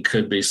coming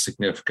could be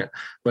significant.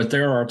 But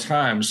there are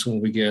times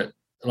when we get,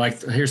 like,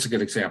 here's a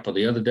good example.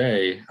 The other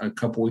day, a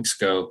couple weeks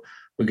ago,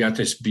 we got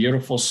this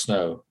beautiful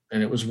snow,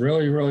 and it was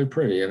really, really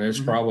pretty. And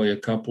it's probably a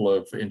couple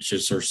of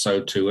inches or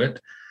so to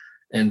it.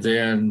 And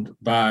then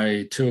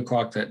by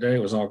 2:00 that day,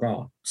 it was all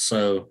gone.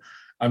 So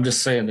I'm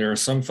just saying, there are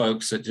some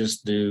folks that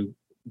just do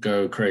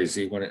go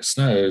crazy when it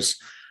snows,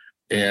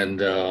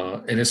 and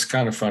it's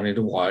kind of funny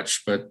to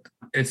watch, but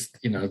it's,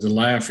 the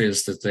laugh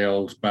is that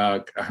they'll buy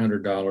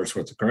 $100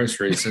 worth of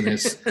groceries, and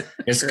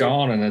it's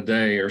gone in a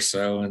day or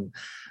so. And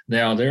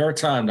now there are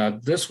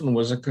times, this one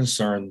was a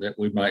concern that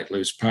we might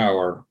lose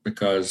power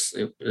because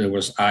it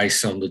was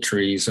ice on the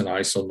trees and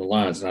ice on the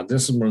lines. Now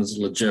this one was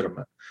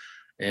legitimate,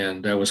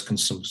 and there was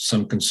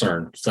some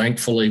concern.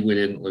 Thankfully, we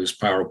didn't lose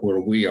power where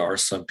we are.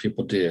 Some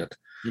people did.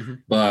 Mm-hmm.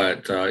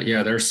 But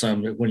there's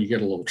some, when you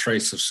get a little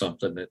trace of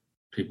something, that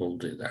people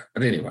do that.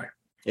 But anyway.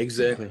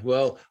 Exactly.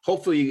 Well,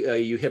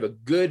 hopefully you have a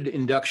good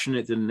induction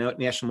at the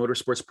National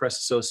Motorsports Press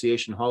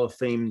Association Hall of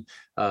Fame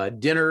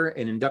dinner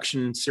and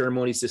induction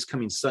ceremonies this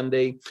coming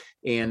Sunday.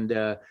 And,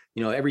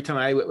 every time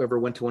I ever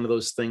went to one of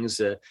those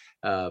things,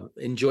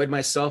 enjoyed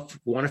myself,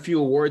 won a few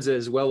awards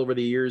as well over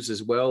the years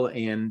as well.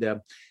 And,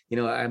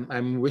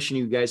 I'm wishing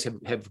you guys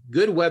have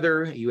good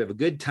weather. You have a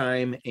good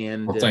time.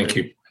 And thank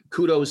you.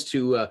 Kudos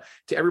to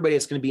everybody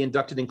that's going to be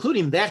inducted,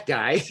 including that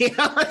guy.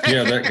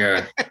 Yeah, that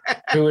guy.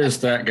 Who is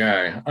that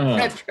guy?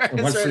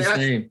 What's his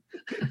name?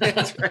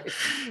 That's right.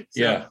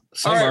 Yeah,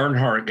 some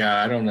Earnhardt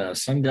guy. I don't know.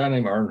 Some guy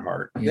named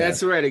Earnhardt.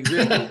 That's right.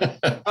 Exactly.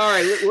 All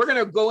right, we're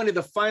going to go into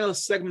the final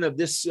segment of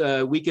this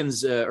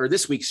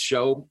this week's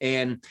show,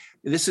 and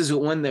this is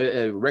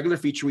the regular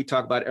feature we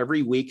talk about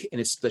every week, and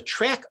it's the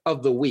track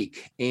of the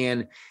week.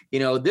 And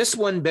this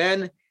one,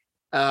 Ben.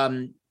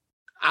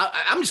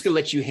 I'm just going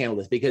to let you handle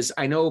this, because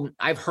I know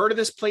I've heard of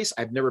this place.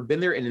 I've never been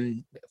there.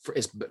 And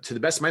to the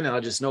best of my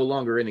knowledge, it's no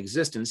longer in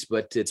existence,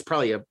 but it's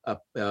probably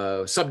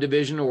a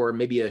subdivision or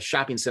maybe a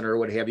shopping center or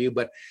what have you.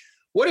 But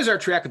what is our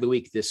track of the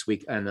week this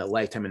week on the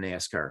Lifetime in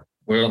NASCAR?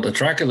 Well, the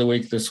track of the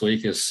week this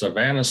week is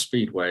Savannah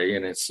Speedway.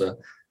 And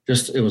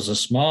it was a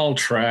small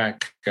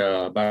track,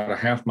 about a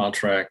half-mile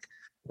track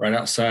right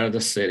outside of the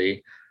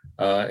city.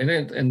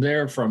 And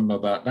there from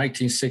about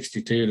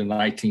 1962 to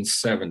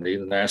 1970,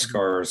 the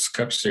NASCAR's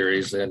Cup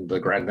Series and the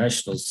Grand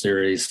National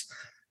Series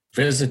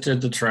visited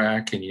the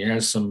track, and you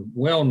had some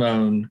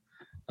well-known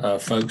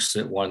folks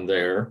that won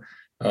there.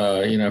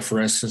 For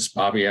instance,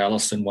 Bobby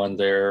Allison won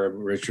there,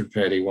 Richard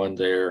Petty won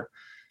there.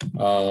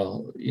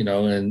 And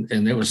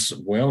it was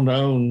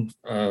well-known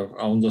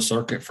on the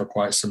circuit for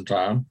quite some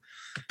time.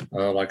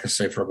 Like I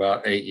say, for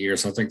about 8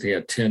 years. I think they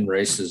had 10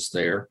 races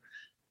there.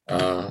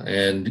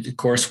 And of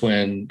course,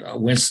 when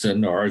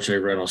Winston or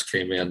RJ Reynolds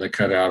came in, they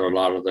cut out a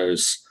lot of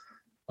those,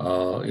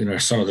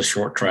 some of the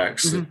short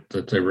tracks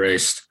that they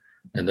raced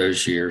in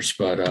those years.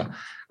 But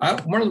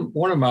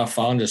one of my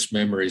fondest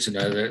memories,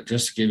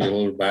 just to give you a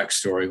little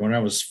backstory, when I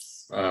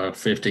was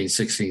 15,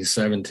 16,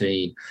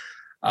 17,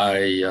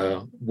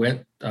 I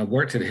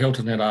worked at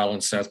Hilton Head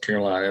Island, South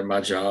Carolina, and my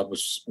job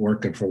was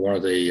working for one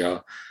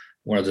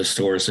of the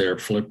stores there,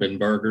 flipping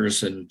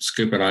burgers and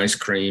scooping ice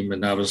cream.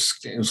 And it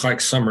was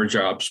like summer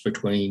jobs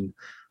between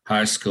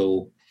high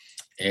school.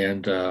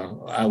 And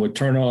I would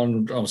turn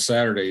on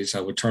Saturdays, I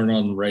would turn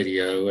on the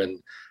radio,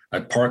 and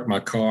I'd park my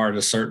car in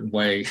a certain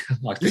way,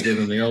 like they did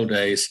in the old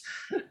days,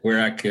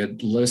 where I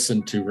could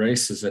listen to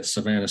races at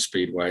Savannah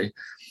Speedway.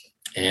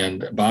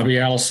 And Bobby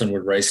Allison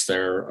would race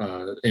there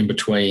in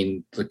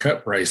between the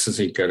Cup races.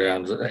 He'd go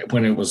down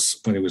when it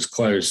was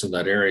closed in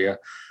that area.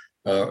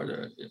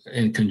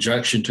 In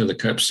conjunction to the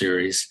Cup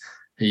Series,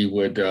 he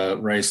would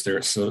race there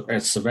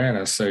at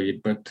Savannah.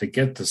 But to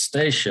get the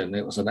station,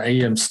 it was an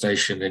AM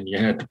station, and you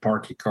had to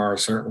park your car a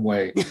certain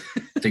way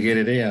to get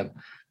it in.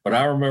 But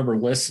I remember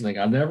listening.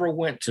 I never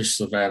went to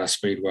Savannah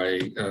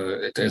Speedway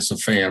as a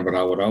fan, but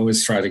I would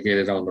always try to get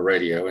it on the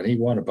radio. And he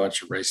won a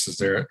bunch of races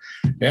there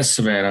at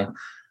Savannah,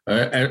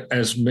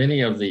 as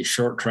many of the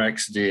short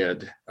tracks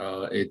did.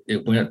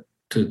 It went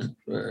to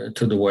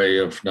the way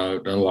of no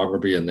longer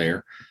being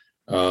there.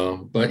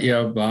 But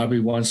yeah, Bobby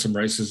won some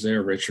races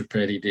there. Richard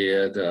Petty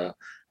did.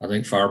 I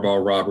think Fireball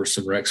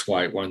Robertson, Rex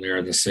White won there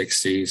in the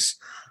 60s.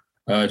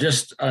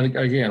 Just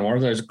again, one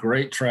of those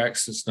great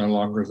tracks that's no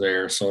longer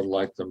there. Sort of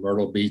like the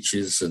Myrtle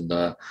Beaches and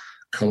the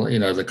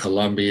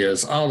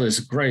Columbias, all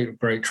these great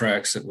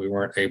tracks that we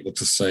weren't able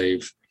to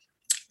save.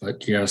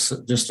 But yes,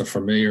 just a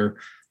familiar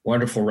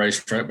wonderful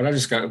racetrack. But I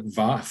just got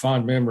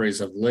fond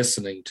memories of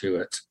listening to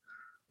it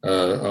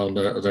on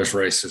those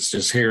races,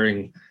 just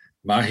hearing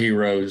my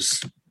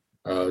heroes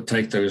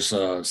take those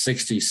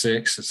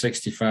 66 and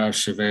 65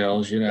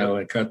 Chevelles,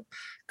 and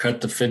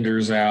cut the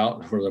fenders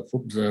out where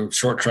the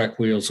short track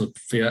wheels would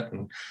fit.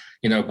 And,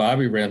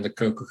 Bobby ran the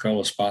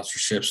Coca-Cola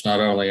sponsorships, not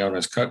only on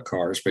his cut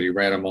cars, but he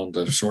ran them on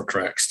the short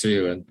tracks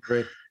too. And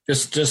Great.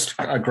 Just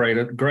a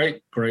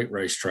great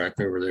racetrack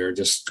over there,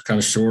 just kind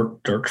of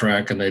short dirt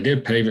track. And they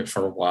did pave it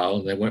for a while,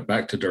 and they went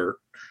back to dirt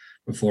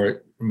before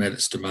it met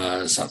its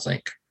demise, I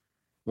think.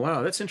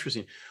 Wow, that's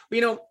interesting.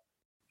 Well,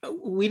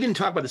 we didn't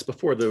talk about this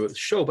before the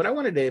show, but I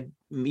wanted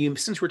to,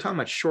 since we're talking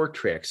about short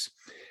tracks,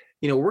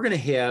 we're going to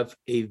have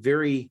a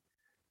very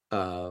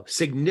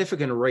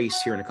significant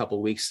race here in a couple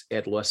of weeks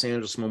at Los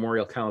Angeles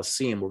Memorial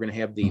Coliseum. We're going to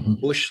have the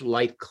Busch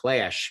Light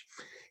Clash,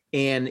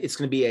 and it's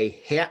going to be a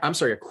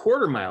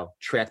quarter mile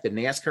track that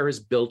NASCAR has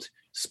built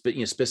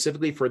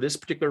specifically for this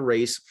particular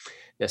race.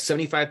 A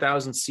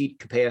 75,000 seat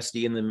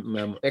capacity in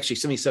the actually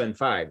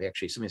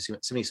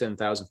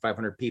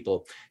 77,500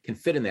 people can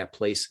fit in that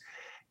place.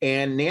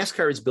 And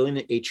NASCAR is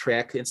building a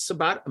track. It's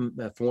about, from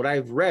what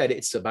I've read,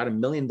 it's about $1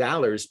 million.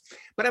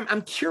 But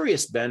I'm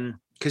curious, Ben,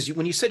 because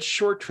when you said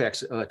short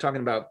tracks,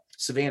 talking about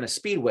Savannah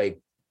Speedway,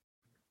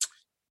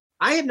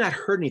 I have not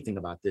heard anything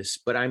about this,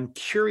 but I'm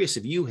curious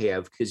if you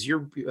have, because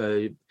you're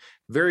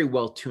very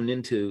well tuned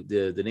into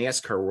the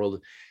NASCAR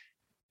world.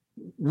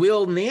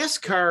 Will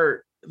NASCAR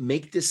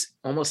make this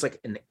almost like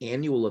an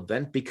annual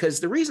event? Because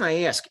the reason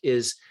I ask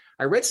is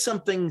I read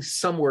something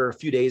somewhere a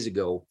few days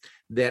ago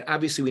that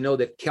obviously we know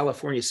that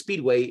California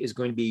Speedway is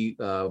going to be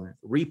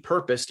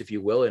repurposed, if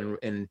you will,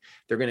 and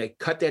they're going to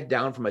cut that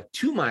down from a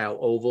 2-mile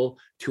oval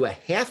to a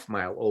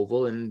half-mile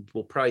oval, and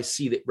we'll probably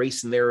see that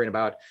racing there in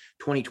about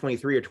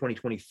 2023 or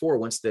 2024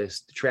 once the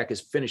track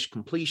is finished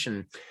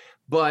completion.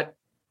 But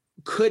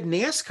could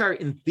NASCAR,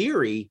 in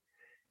theory,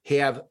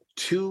 have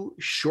 2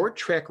 short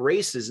track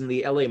races in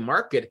the LA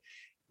market?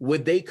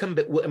 Would they come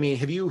back? I mean,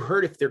 have you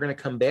heard if they're going to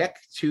come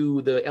back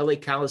to the LA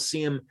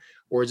Coliseum,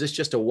 or is this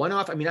just a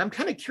one-off? I mean, I'm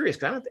kind of curious.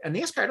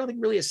 NASCAR, I don't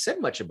think really has said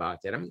much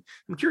about that. I'm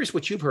curious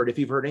what you've heard, if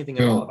you've heard anything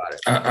at all about it.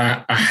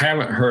 I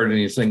haven't heard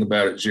anything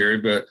about it, Jerry,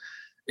 but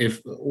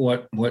if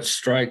what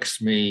strikes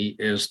me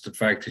is the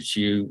fact that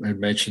you had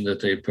mentioned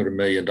that they put $1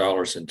 million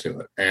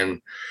into it.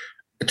 And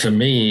to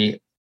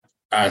me,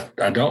 I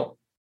don't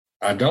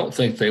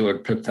think they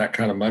would put that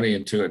kind of money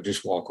into it,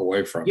 just walk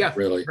away from it,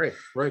 really.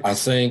 Right. I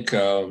think,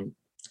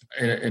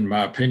 in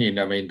my opinion,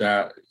 I mean,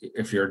 that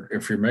if you're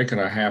making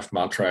a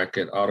half-mile track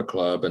at Auto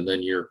Club and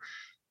then you've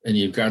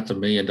got the $1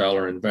 million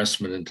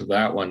investment into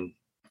that one,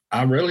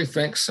 I really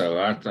think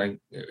so. I think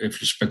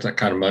if you spent that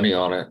kind of money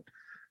on it,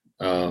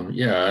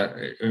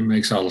 it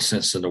makes all the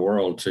sense in the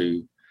world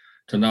to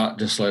not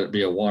just let it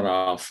be a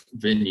one-off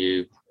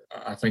venue.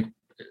 I think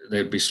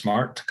they'd be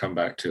smart to come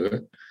back to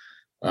it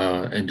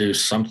and do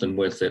something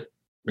with it.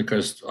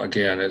 Because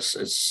again,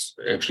 it's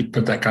if you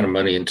put that kind of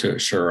money into it,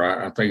 sure,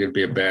 I think it'd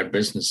be a bad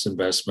business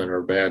investment or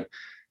a bad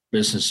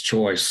business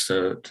choice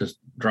to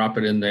drop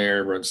it in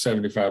there, run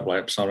 75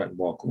 laps on it, and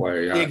walk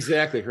away.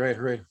 Exactly,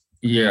 right.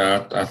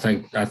 Yeah, I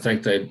think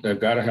they've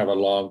got to have a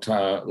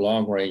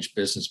long range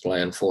business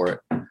plan for it,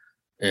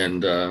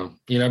 and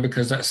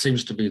because that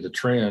seems to be the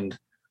trend,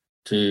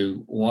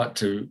 to want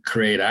to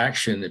create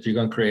action. If you're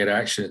going to create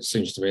action, it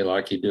seems to me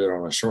like you do it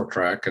on a short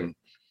track. And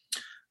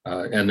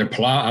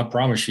I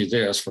promise you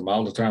this, from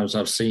all the times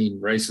I've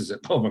seen races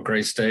at Paul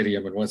McRae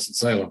Stadium in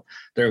Winston-Salem,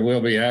 there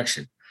will be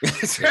action.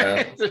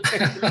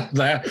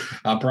 That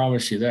I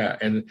promise you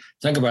that. And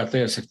think about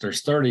this: if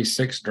there's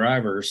 36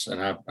 drivers,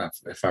 and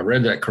if I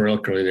read that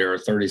correctly, there are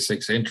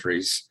 36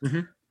 entries,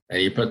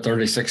 and you put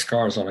 36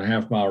 cars on a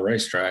half-mile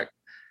racetrack,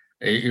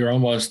 you're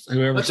almost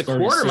whoever's That's a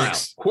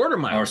 36, quarter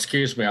mile. Or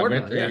excuse me,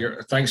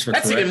 thanks for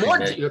that's correcting even more.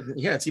 me.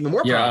 Yeah, it's even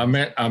more. Yeah, I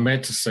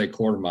meant to say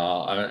quarter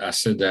mile. I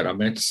said that. I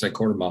meant to say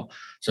quarter mile.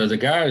 So the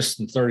guy who's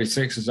in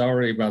 36 is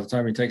already, by the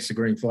time he takes the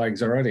green flag,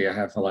 he's already a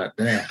half a lap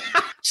down.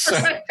 So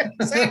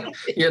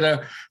he's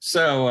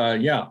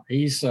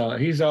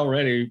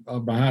already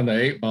behind the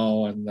 8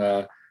 ball, and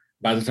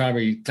by the time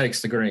he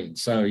takes the green.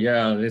 So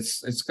yeah,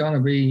 it's going to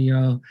be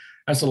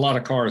that's a lot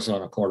of cars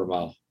on a quarter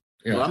mile.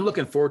 Yeah. Well, I'm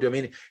looking forward to. I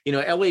mean,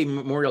 LA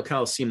Memorial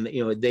Coliseum.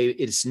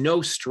 It's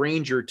no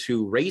stranger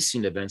to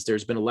racing events.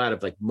 There's been a lot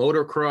of like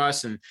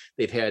motocross, and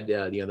they've had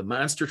the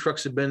monster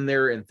trucks have been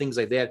there and things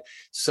like that.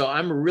 So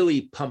I'm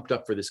really pumped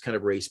up for this kind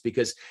of race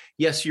because,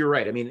 yes, you're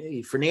right. I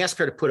mean, for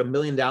NASCAR to put $1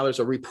 million or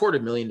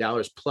reported $1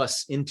 million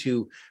plus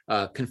into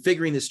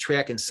configuring this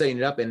track and setting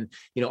it up, and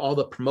all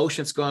the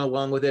promotions gone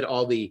along with it,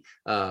 all the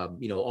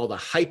all the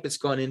hype that's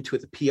gone into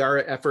it, the PR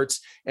efforts,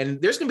 and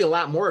there's going to be a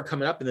lot more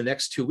coming up in the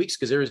next 2 weeks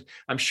because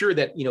I'm sure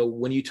that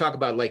when you talk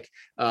about like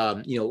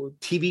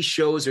TV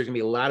shows, there's gonna be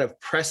a lot of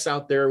press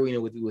out there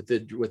with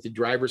the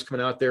drivers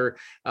coming out there,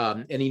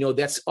 and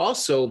that's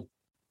also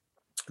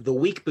the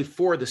week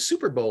before the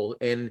Super Bowl,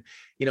 and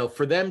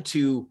for them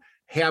to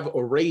have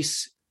a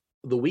race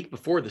the week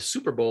before the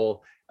Super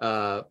Bowl,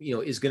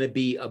 is going to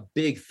be a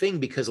big thing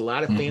because a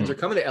lot of fans are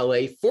coming to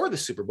LA for the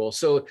Super Bowl.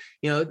 So,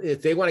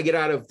 if they want to get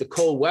out of the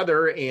cold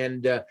weather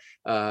and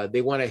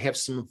they want to have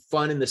some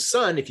fun in the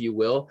sun, if you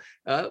will,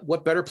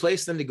 what better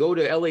place than to go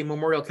to LA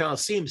Memorial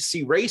Coliseum to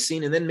see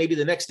racing and then maybe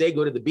the next day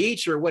go to the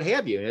beach or what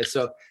have you. And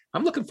so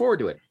I'm looking forward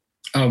to it.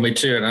 Oh, me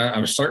too. And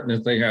I'm certain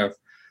that they have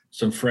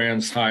some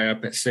friends high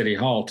up at City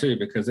Hall too,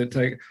 because have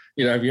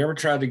you ever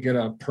tried to get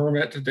a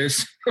permit to do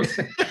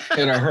something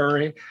in a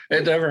hurry?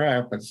 It never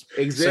happens.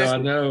 Exactly. So I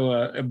know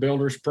a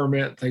builder's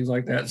permit, things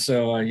like that.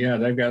 So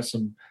they've got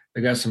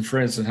some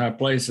friends in high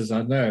places,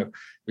 I know,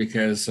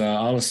 because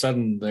all of a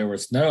sudden there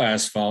was no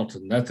asphalt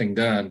and nothing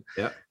done.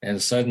 Yep.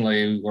 And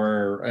suddenly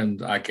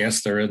and I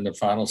guess they're in the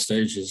final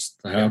stages.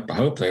 I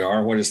hope they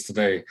are. What is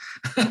today?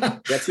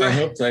 That's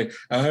right.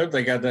 I hope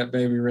they got that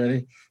baby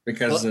ready,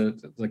 because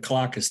the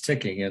clock is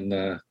ticking,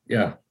 and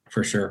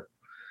for sure.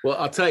 Well,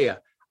 I'll tell you,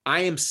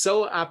 I am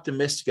so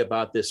optimistic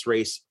about this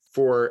race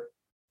for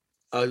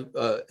a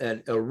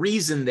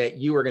reason that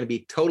you are going to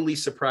be totally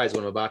surprised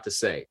what I'm about to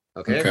say.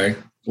 Okay.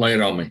 Lay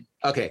it on me.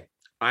 Okay.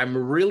 I'm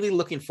really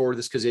looking forward to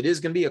this because it is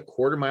going to be a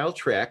quarter-mile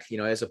track,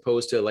 as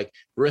opposed to like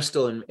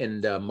Bristol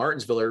and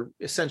Martinsville are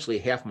essentially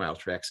half-mile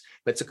tracks.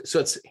 But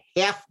so it's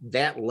half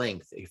that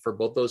length for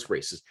both those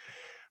races.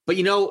 But,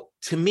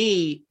 to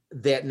me,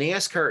 that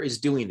NASCAR is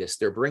doing this.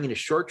 They're bringing a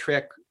short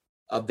track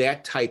of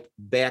that type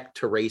back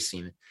to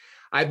racing.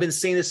 I've been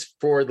saying this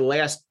for the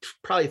last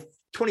probably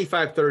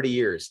 25, 30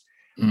 years.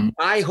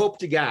 I hope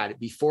to God,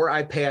 before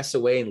I pass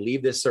away and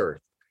leave this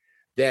earth,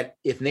 that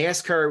if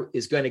NASCAR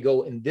is going to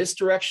go in this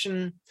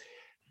direction,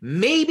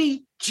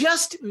 maybe,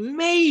 just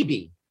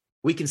maybe,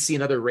 we can see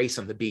another race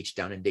on the beach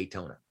down in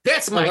Daytona.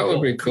 That's my goal. That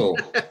would be cool.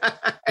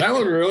 That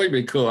would really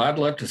be cool. I'd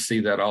love to see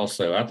that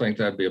also. I think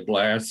that'd be a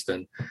blast.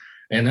 And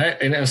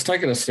it's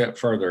taking a step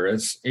further.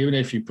 It's even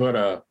if you put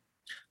a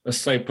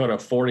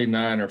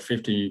 49 or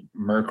 50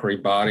 Mercury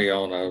body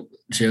on a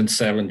Gen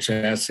 7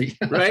 chassis.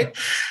 Right.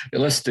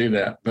 Let's do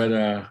that.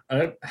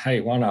 But hey,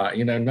 why not?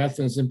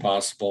 Nothing's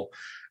impossible.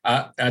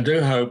 I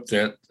do hope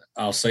that,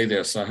 I'll say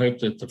this, I hope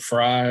that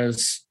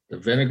the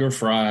vinegar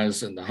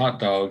fries and the hot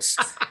dogs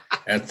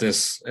at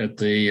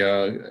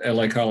the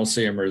LA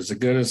Coliseum are as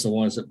good as the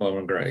ones at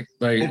Bowman Gray.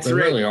 They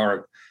really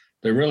are.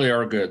 They really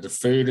are good. The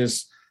food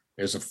is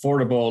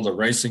affordable. The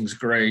racing's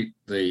great.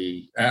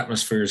 The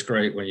atmosphere is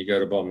great when you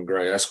go to Bowman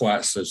Gray. That's why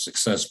it's so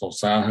successful.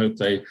 So I hope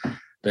they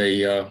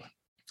do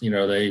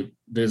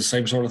the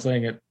same sort of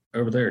thing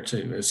over there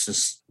too. It's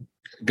just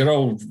good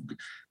old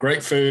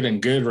great food and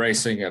good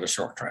racing at a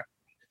short track.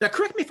 Now,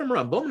 correct me if I'm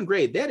wrong. Bowman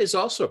Gray, that is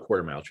also a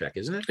quarter-mile track,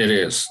 isn't it? It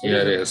is. Yeah,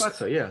 it is. I thought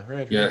so. Yeah,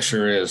 right. Yeah, it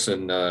sure is.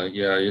 And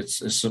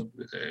it's.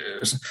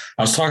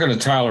 I was talking to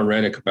Tyler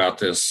Reddick about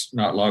this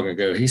not long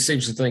ago. He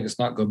seems to think it's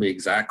not going to be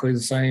exactly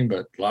the same,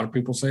 but a lot of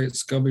people say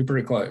it's going to be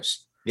pretty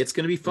close. It's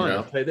going to be fun.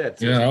 I'll tell you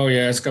that. Yeah. Oh,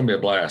 yeah. It's going to be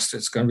a blast.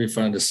 It's going to be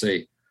fun to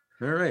see.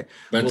 All right.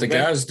 But the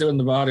guys doing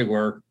the body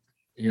work,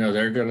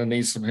 they're going to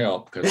need some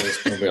help because there's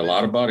going to be a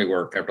lot of body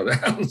work after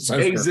that. So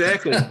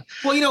exactly.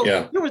 Well,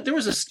 there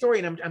was a story,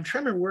 and I'm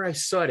trying to remember where I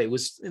saw it. It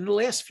was in the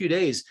last few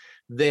days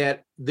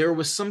that there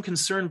was some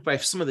concern by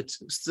some of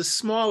the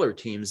smaller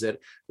teams that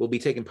will be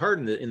taking part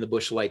in the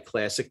Busch Light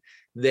Classic,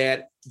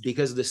 that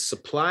because of the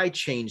supply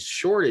chain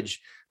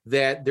shortage,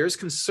 that there's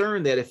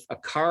concern that if a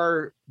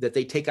car that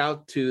they take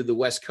out to the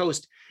West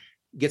Coast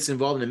gets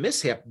involved in a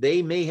mishap,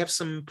 they may have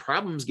some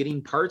problems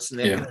getting parts and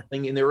that kind of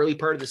thing in the early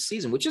part of the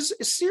season, which is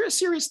a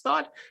serious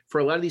thought for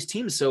a lot of these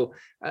teams. So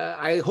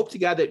I hope to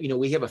God that,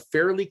 we have a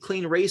fairly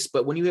clean race,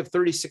 but when you have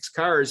 36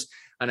 cars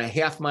on a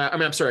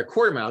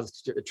quarter mile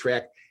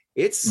track,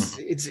 it's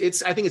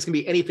I think it's going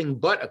to be anything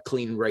but a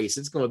clean race.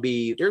 There's going to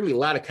be a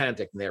lot of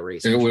contact in that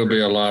race. It will be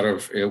a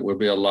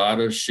lot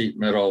of sheet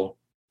metal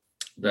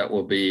that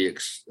will be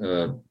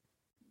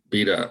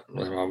beat up.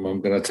 I'm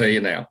going to tell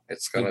you now,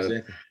 it's going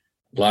to,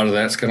 a lot of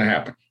that's going to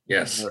happen.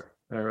 Yes.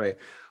 All right.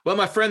 Well,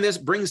 my friend, this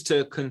brings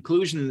to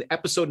conclusion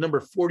episode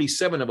number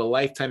 47 of A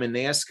Lifetime in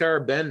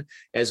NASCAR. Ben,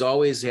 as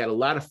always, had a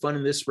lot of fun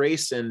in this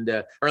race and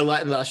a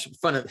lot of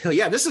fun.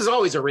 This is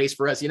always a race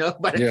for us,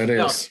 But yeah, it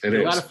is. It is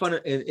a lot of fun.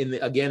 And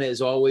again,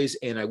 as always,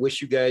 and I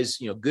wish you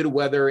guys, good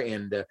weather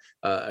and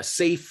a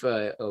safe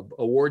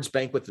awards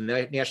banquet,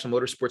 the National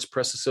Motorsports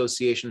Press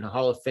Association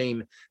Hall of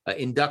Fame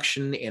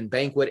induction and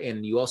banquet.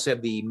 And you also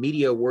have the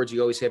media awards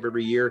you always have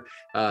every year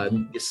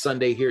this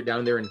Sunday here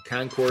down there in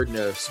Concord,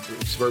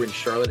 suburban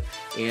Charlotte.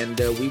 And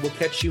we will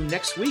catch you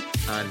next week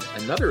on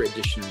another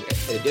edition,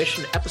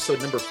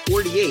 episode number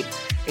 48.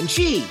 And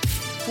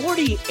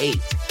 48.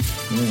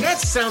 That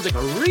sounds like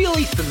a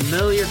really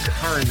familiar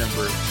car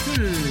number.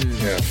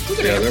 Yeah. We're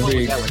gonna have fun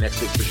with that one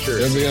next week for sure.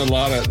 There'll be a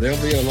lot of wins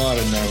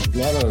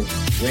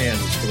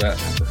for that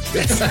number.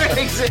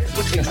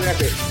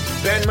 Exactly.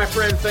 Ben, my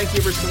friend, thank you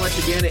ever so much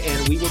again,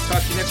 and we will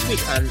talk to you next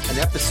week on an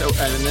episode,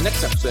 in the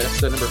next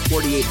episode number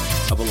 48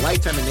 of A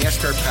Lifetime in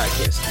NASCAR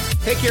podcast.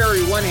 Take care,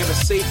 everyone. Have a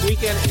safe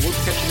weekend, and we'll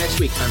catch you next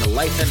week on A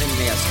Lifetime in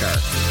NASCAR.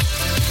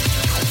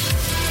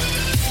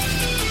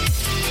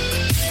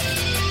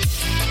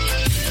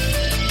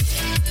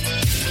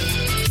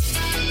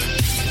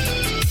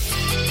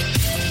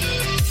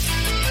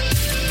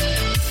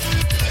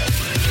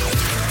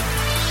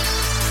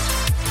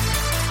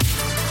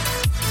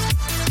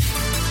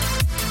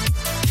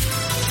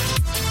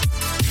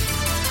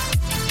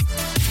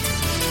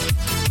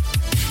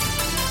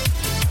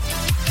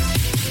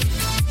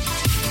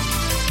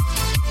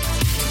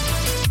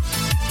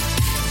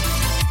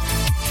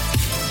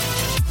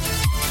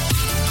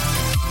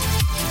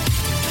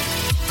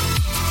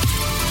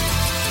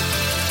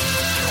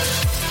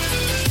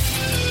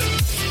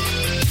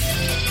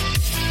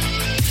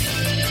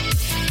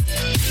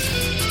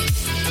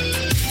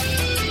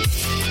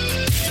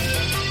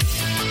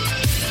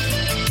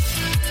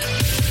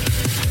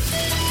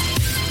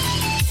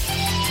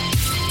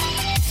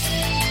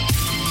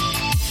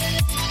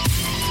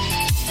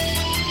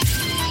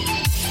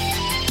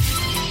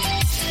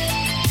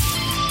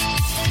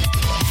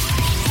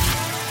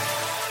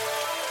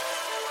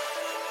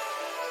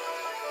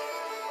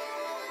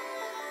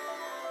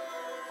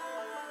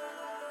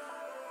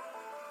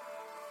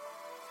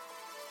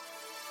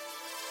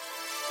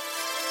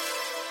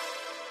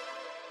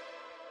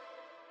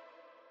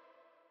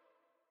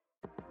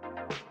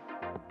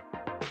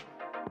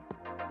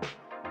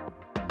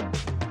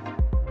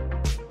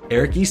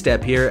 Eric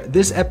Estep here.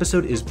 This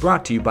episode is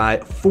brought to you by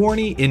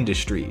Forney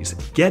Industries.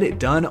 Get it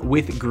done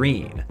with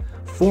green.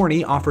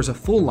 Forney offers a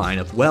full line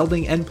of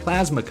welding and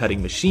plasma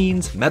cutting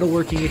machines,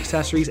 metalworking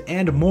accessories,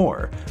 and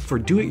more. For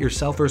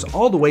do-it-yourselfers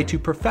all the way to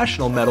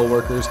professional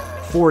metalworkers,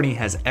 Forney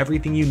has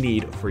everything you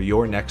need for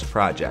your next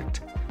project.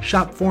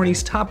 Shop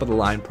Forney's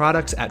top-of-the-line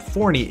products at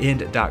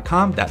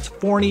forneyInd.com. That's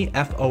Forney,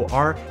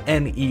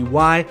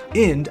 F-O-R-N-E-Y,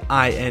 Ind,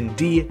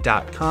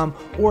 I-N-D.com,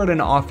 or at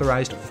an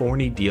authorized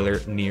Forney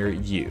dealer near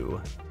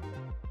you.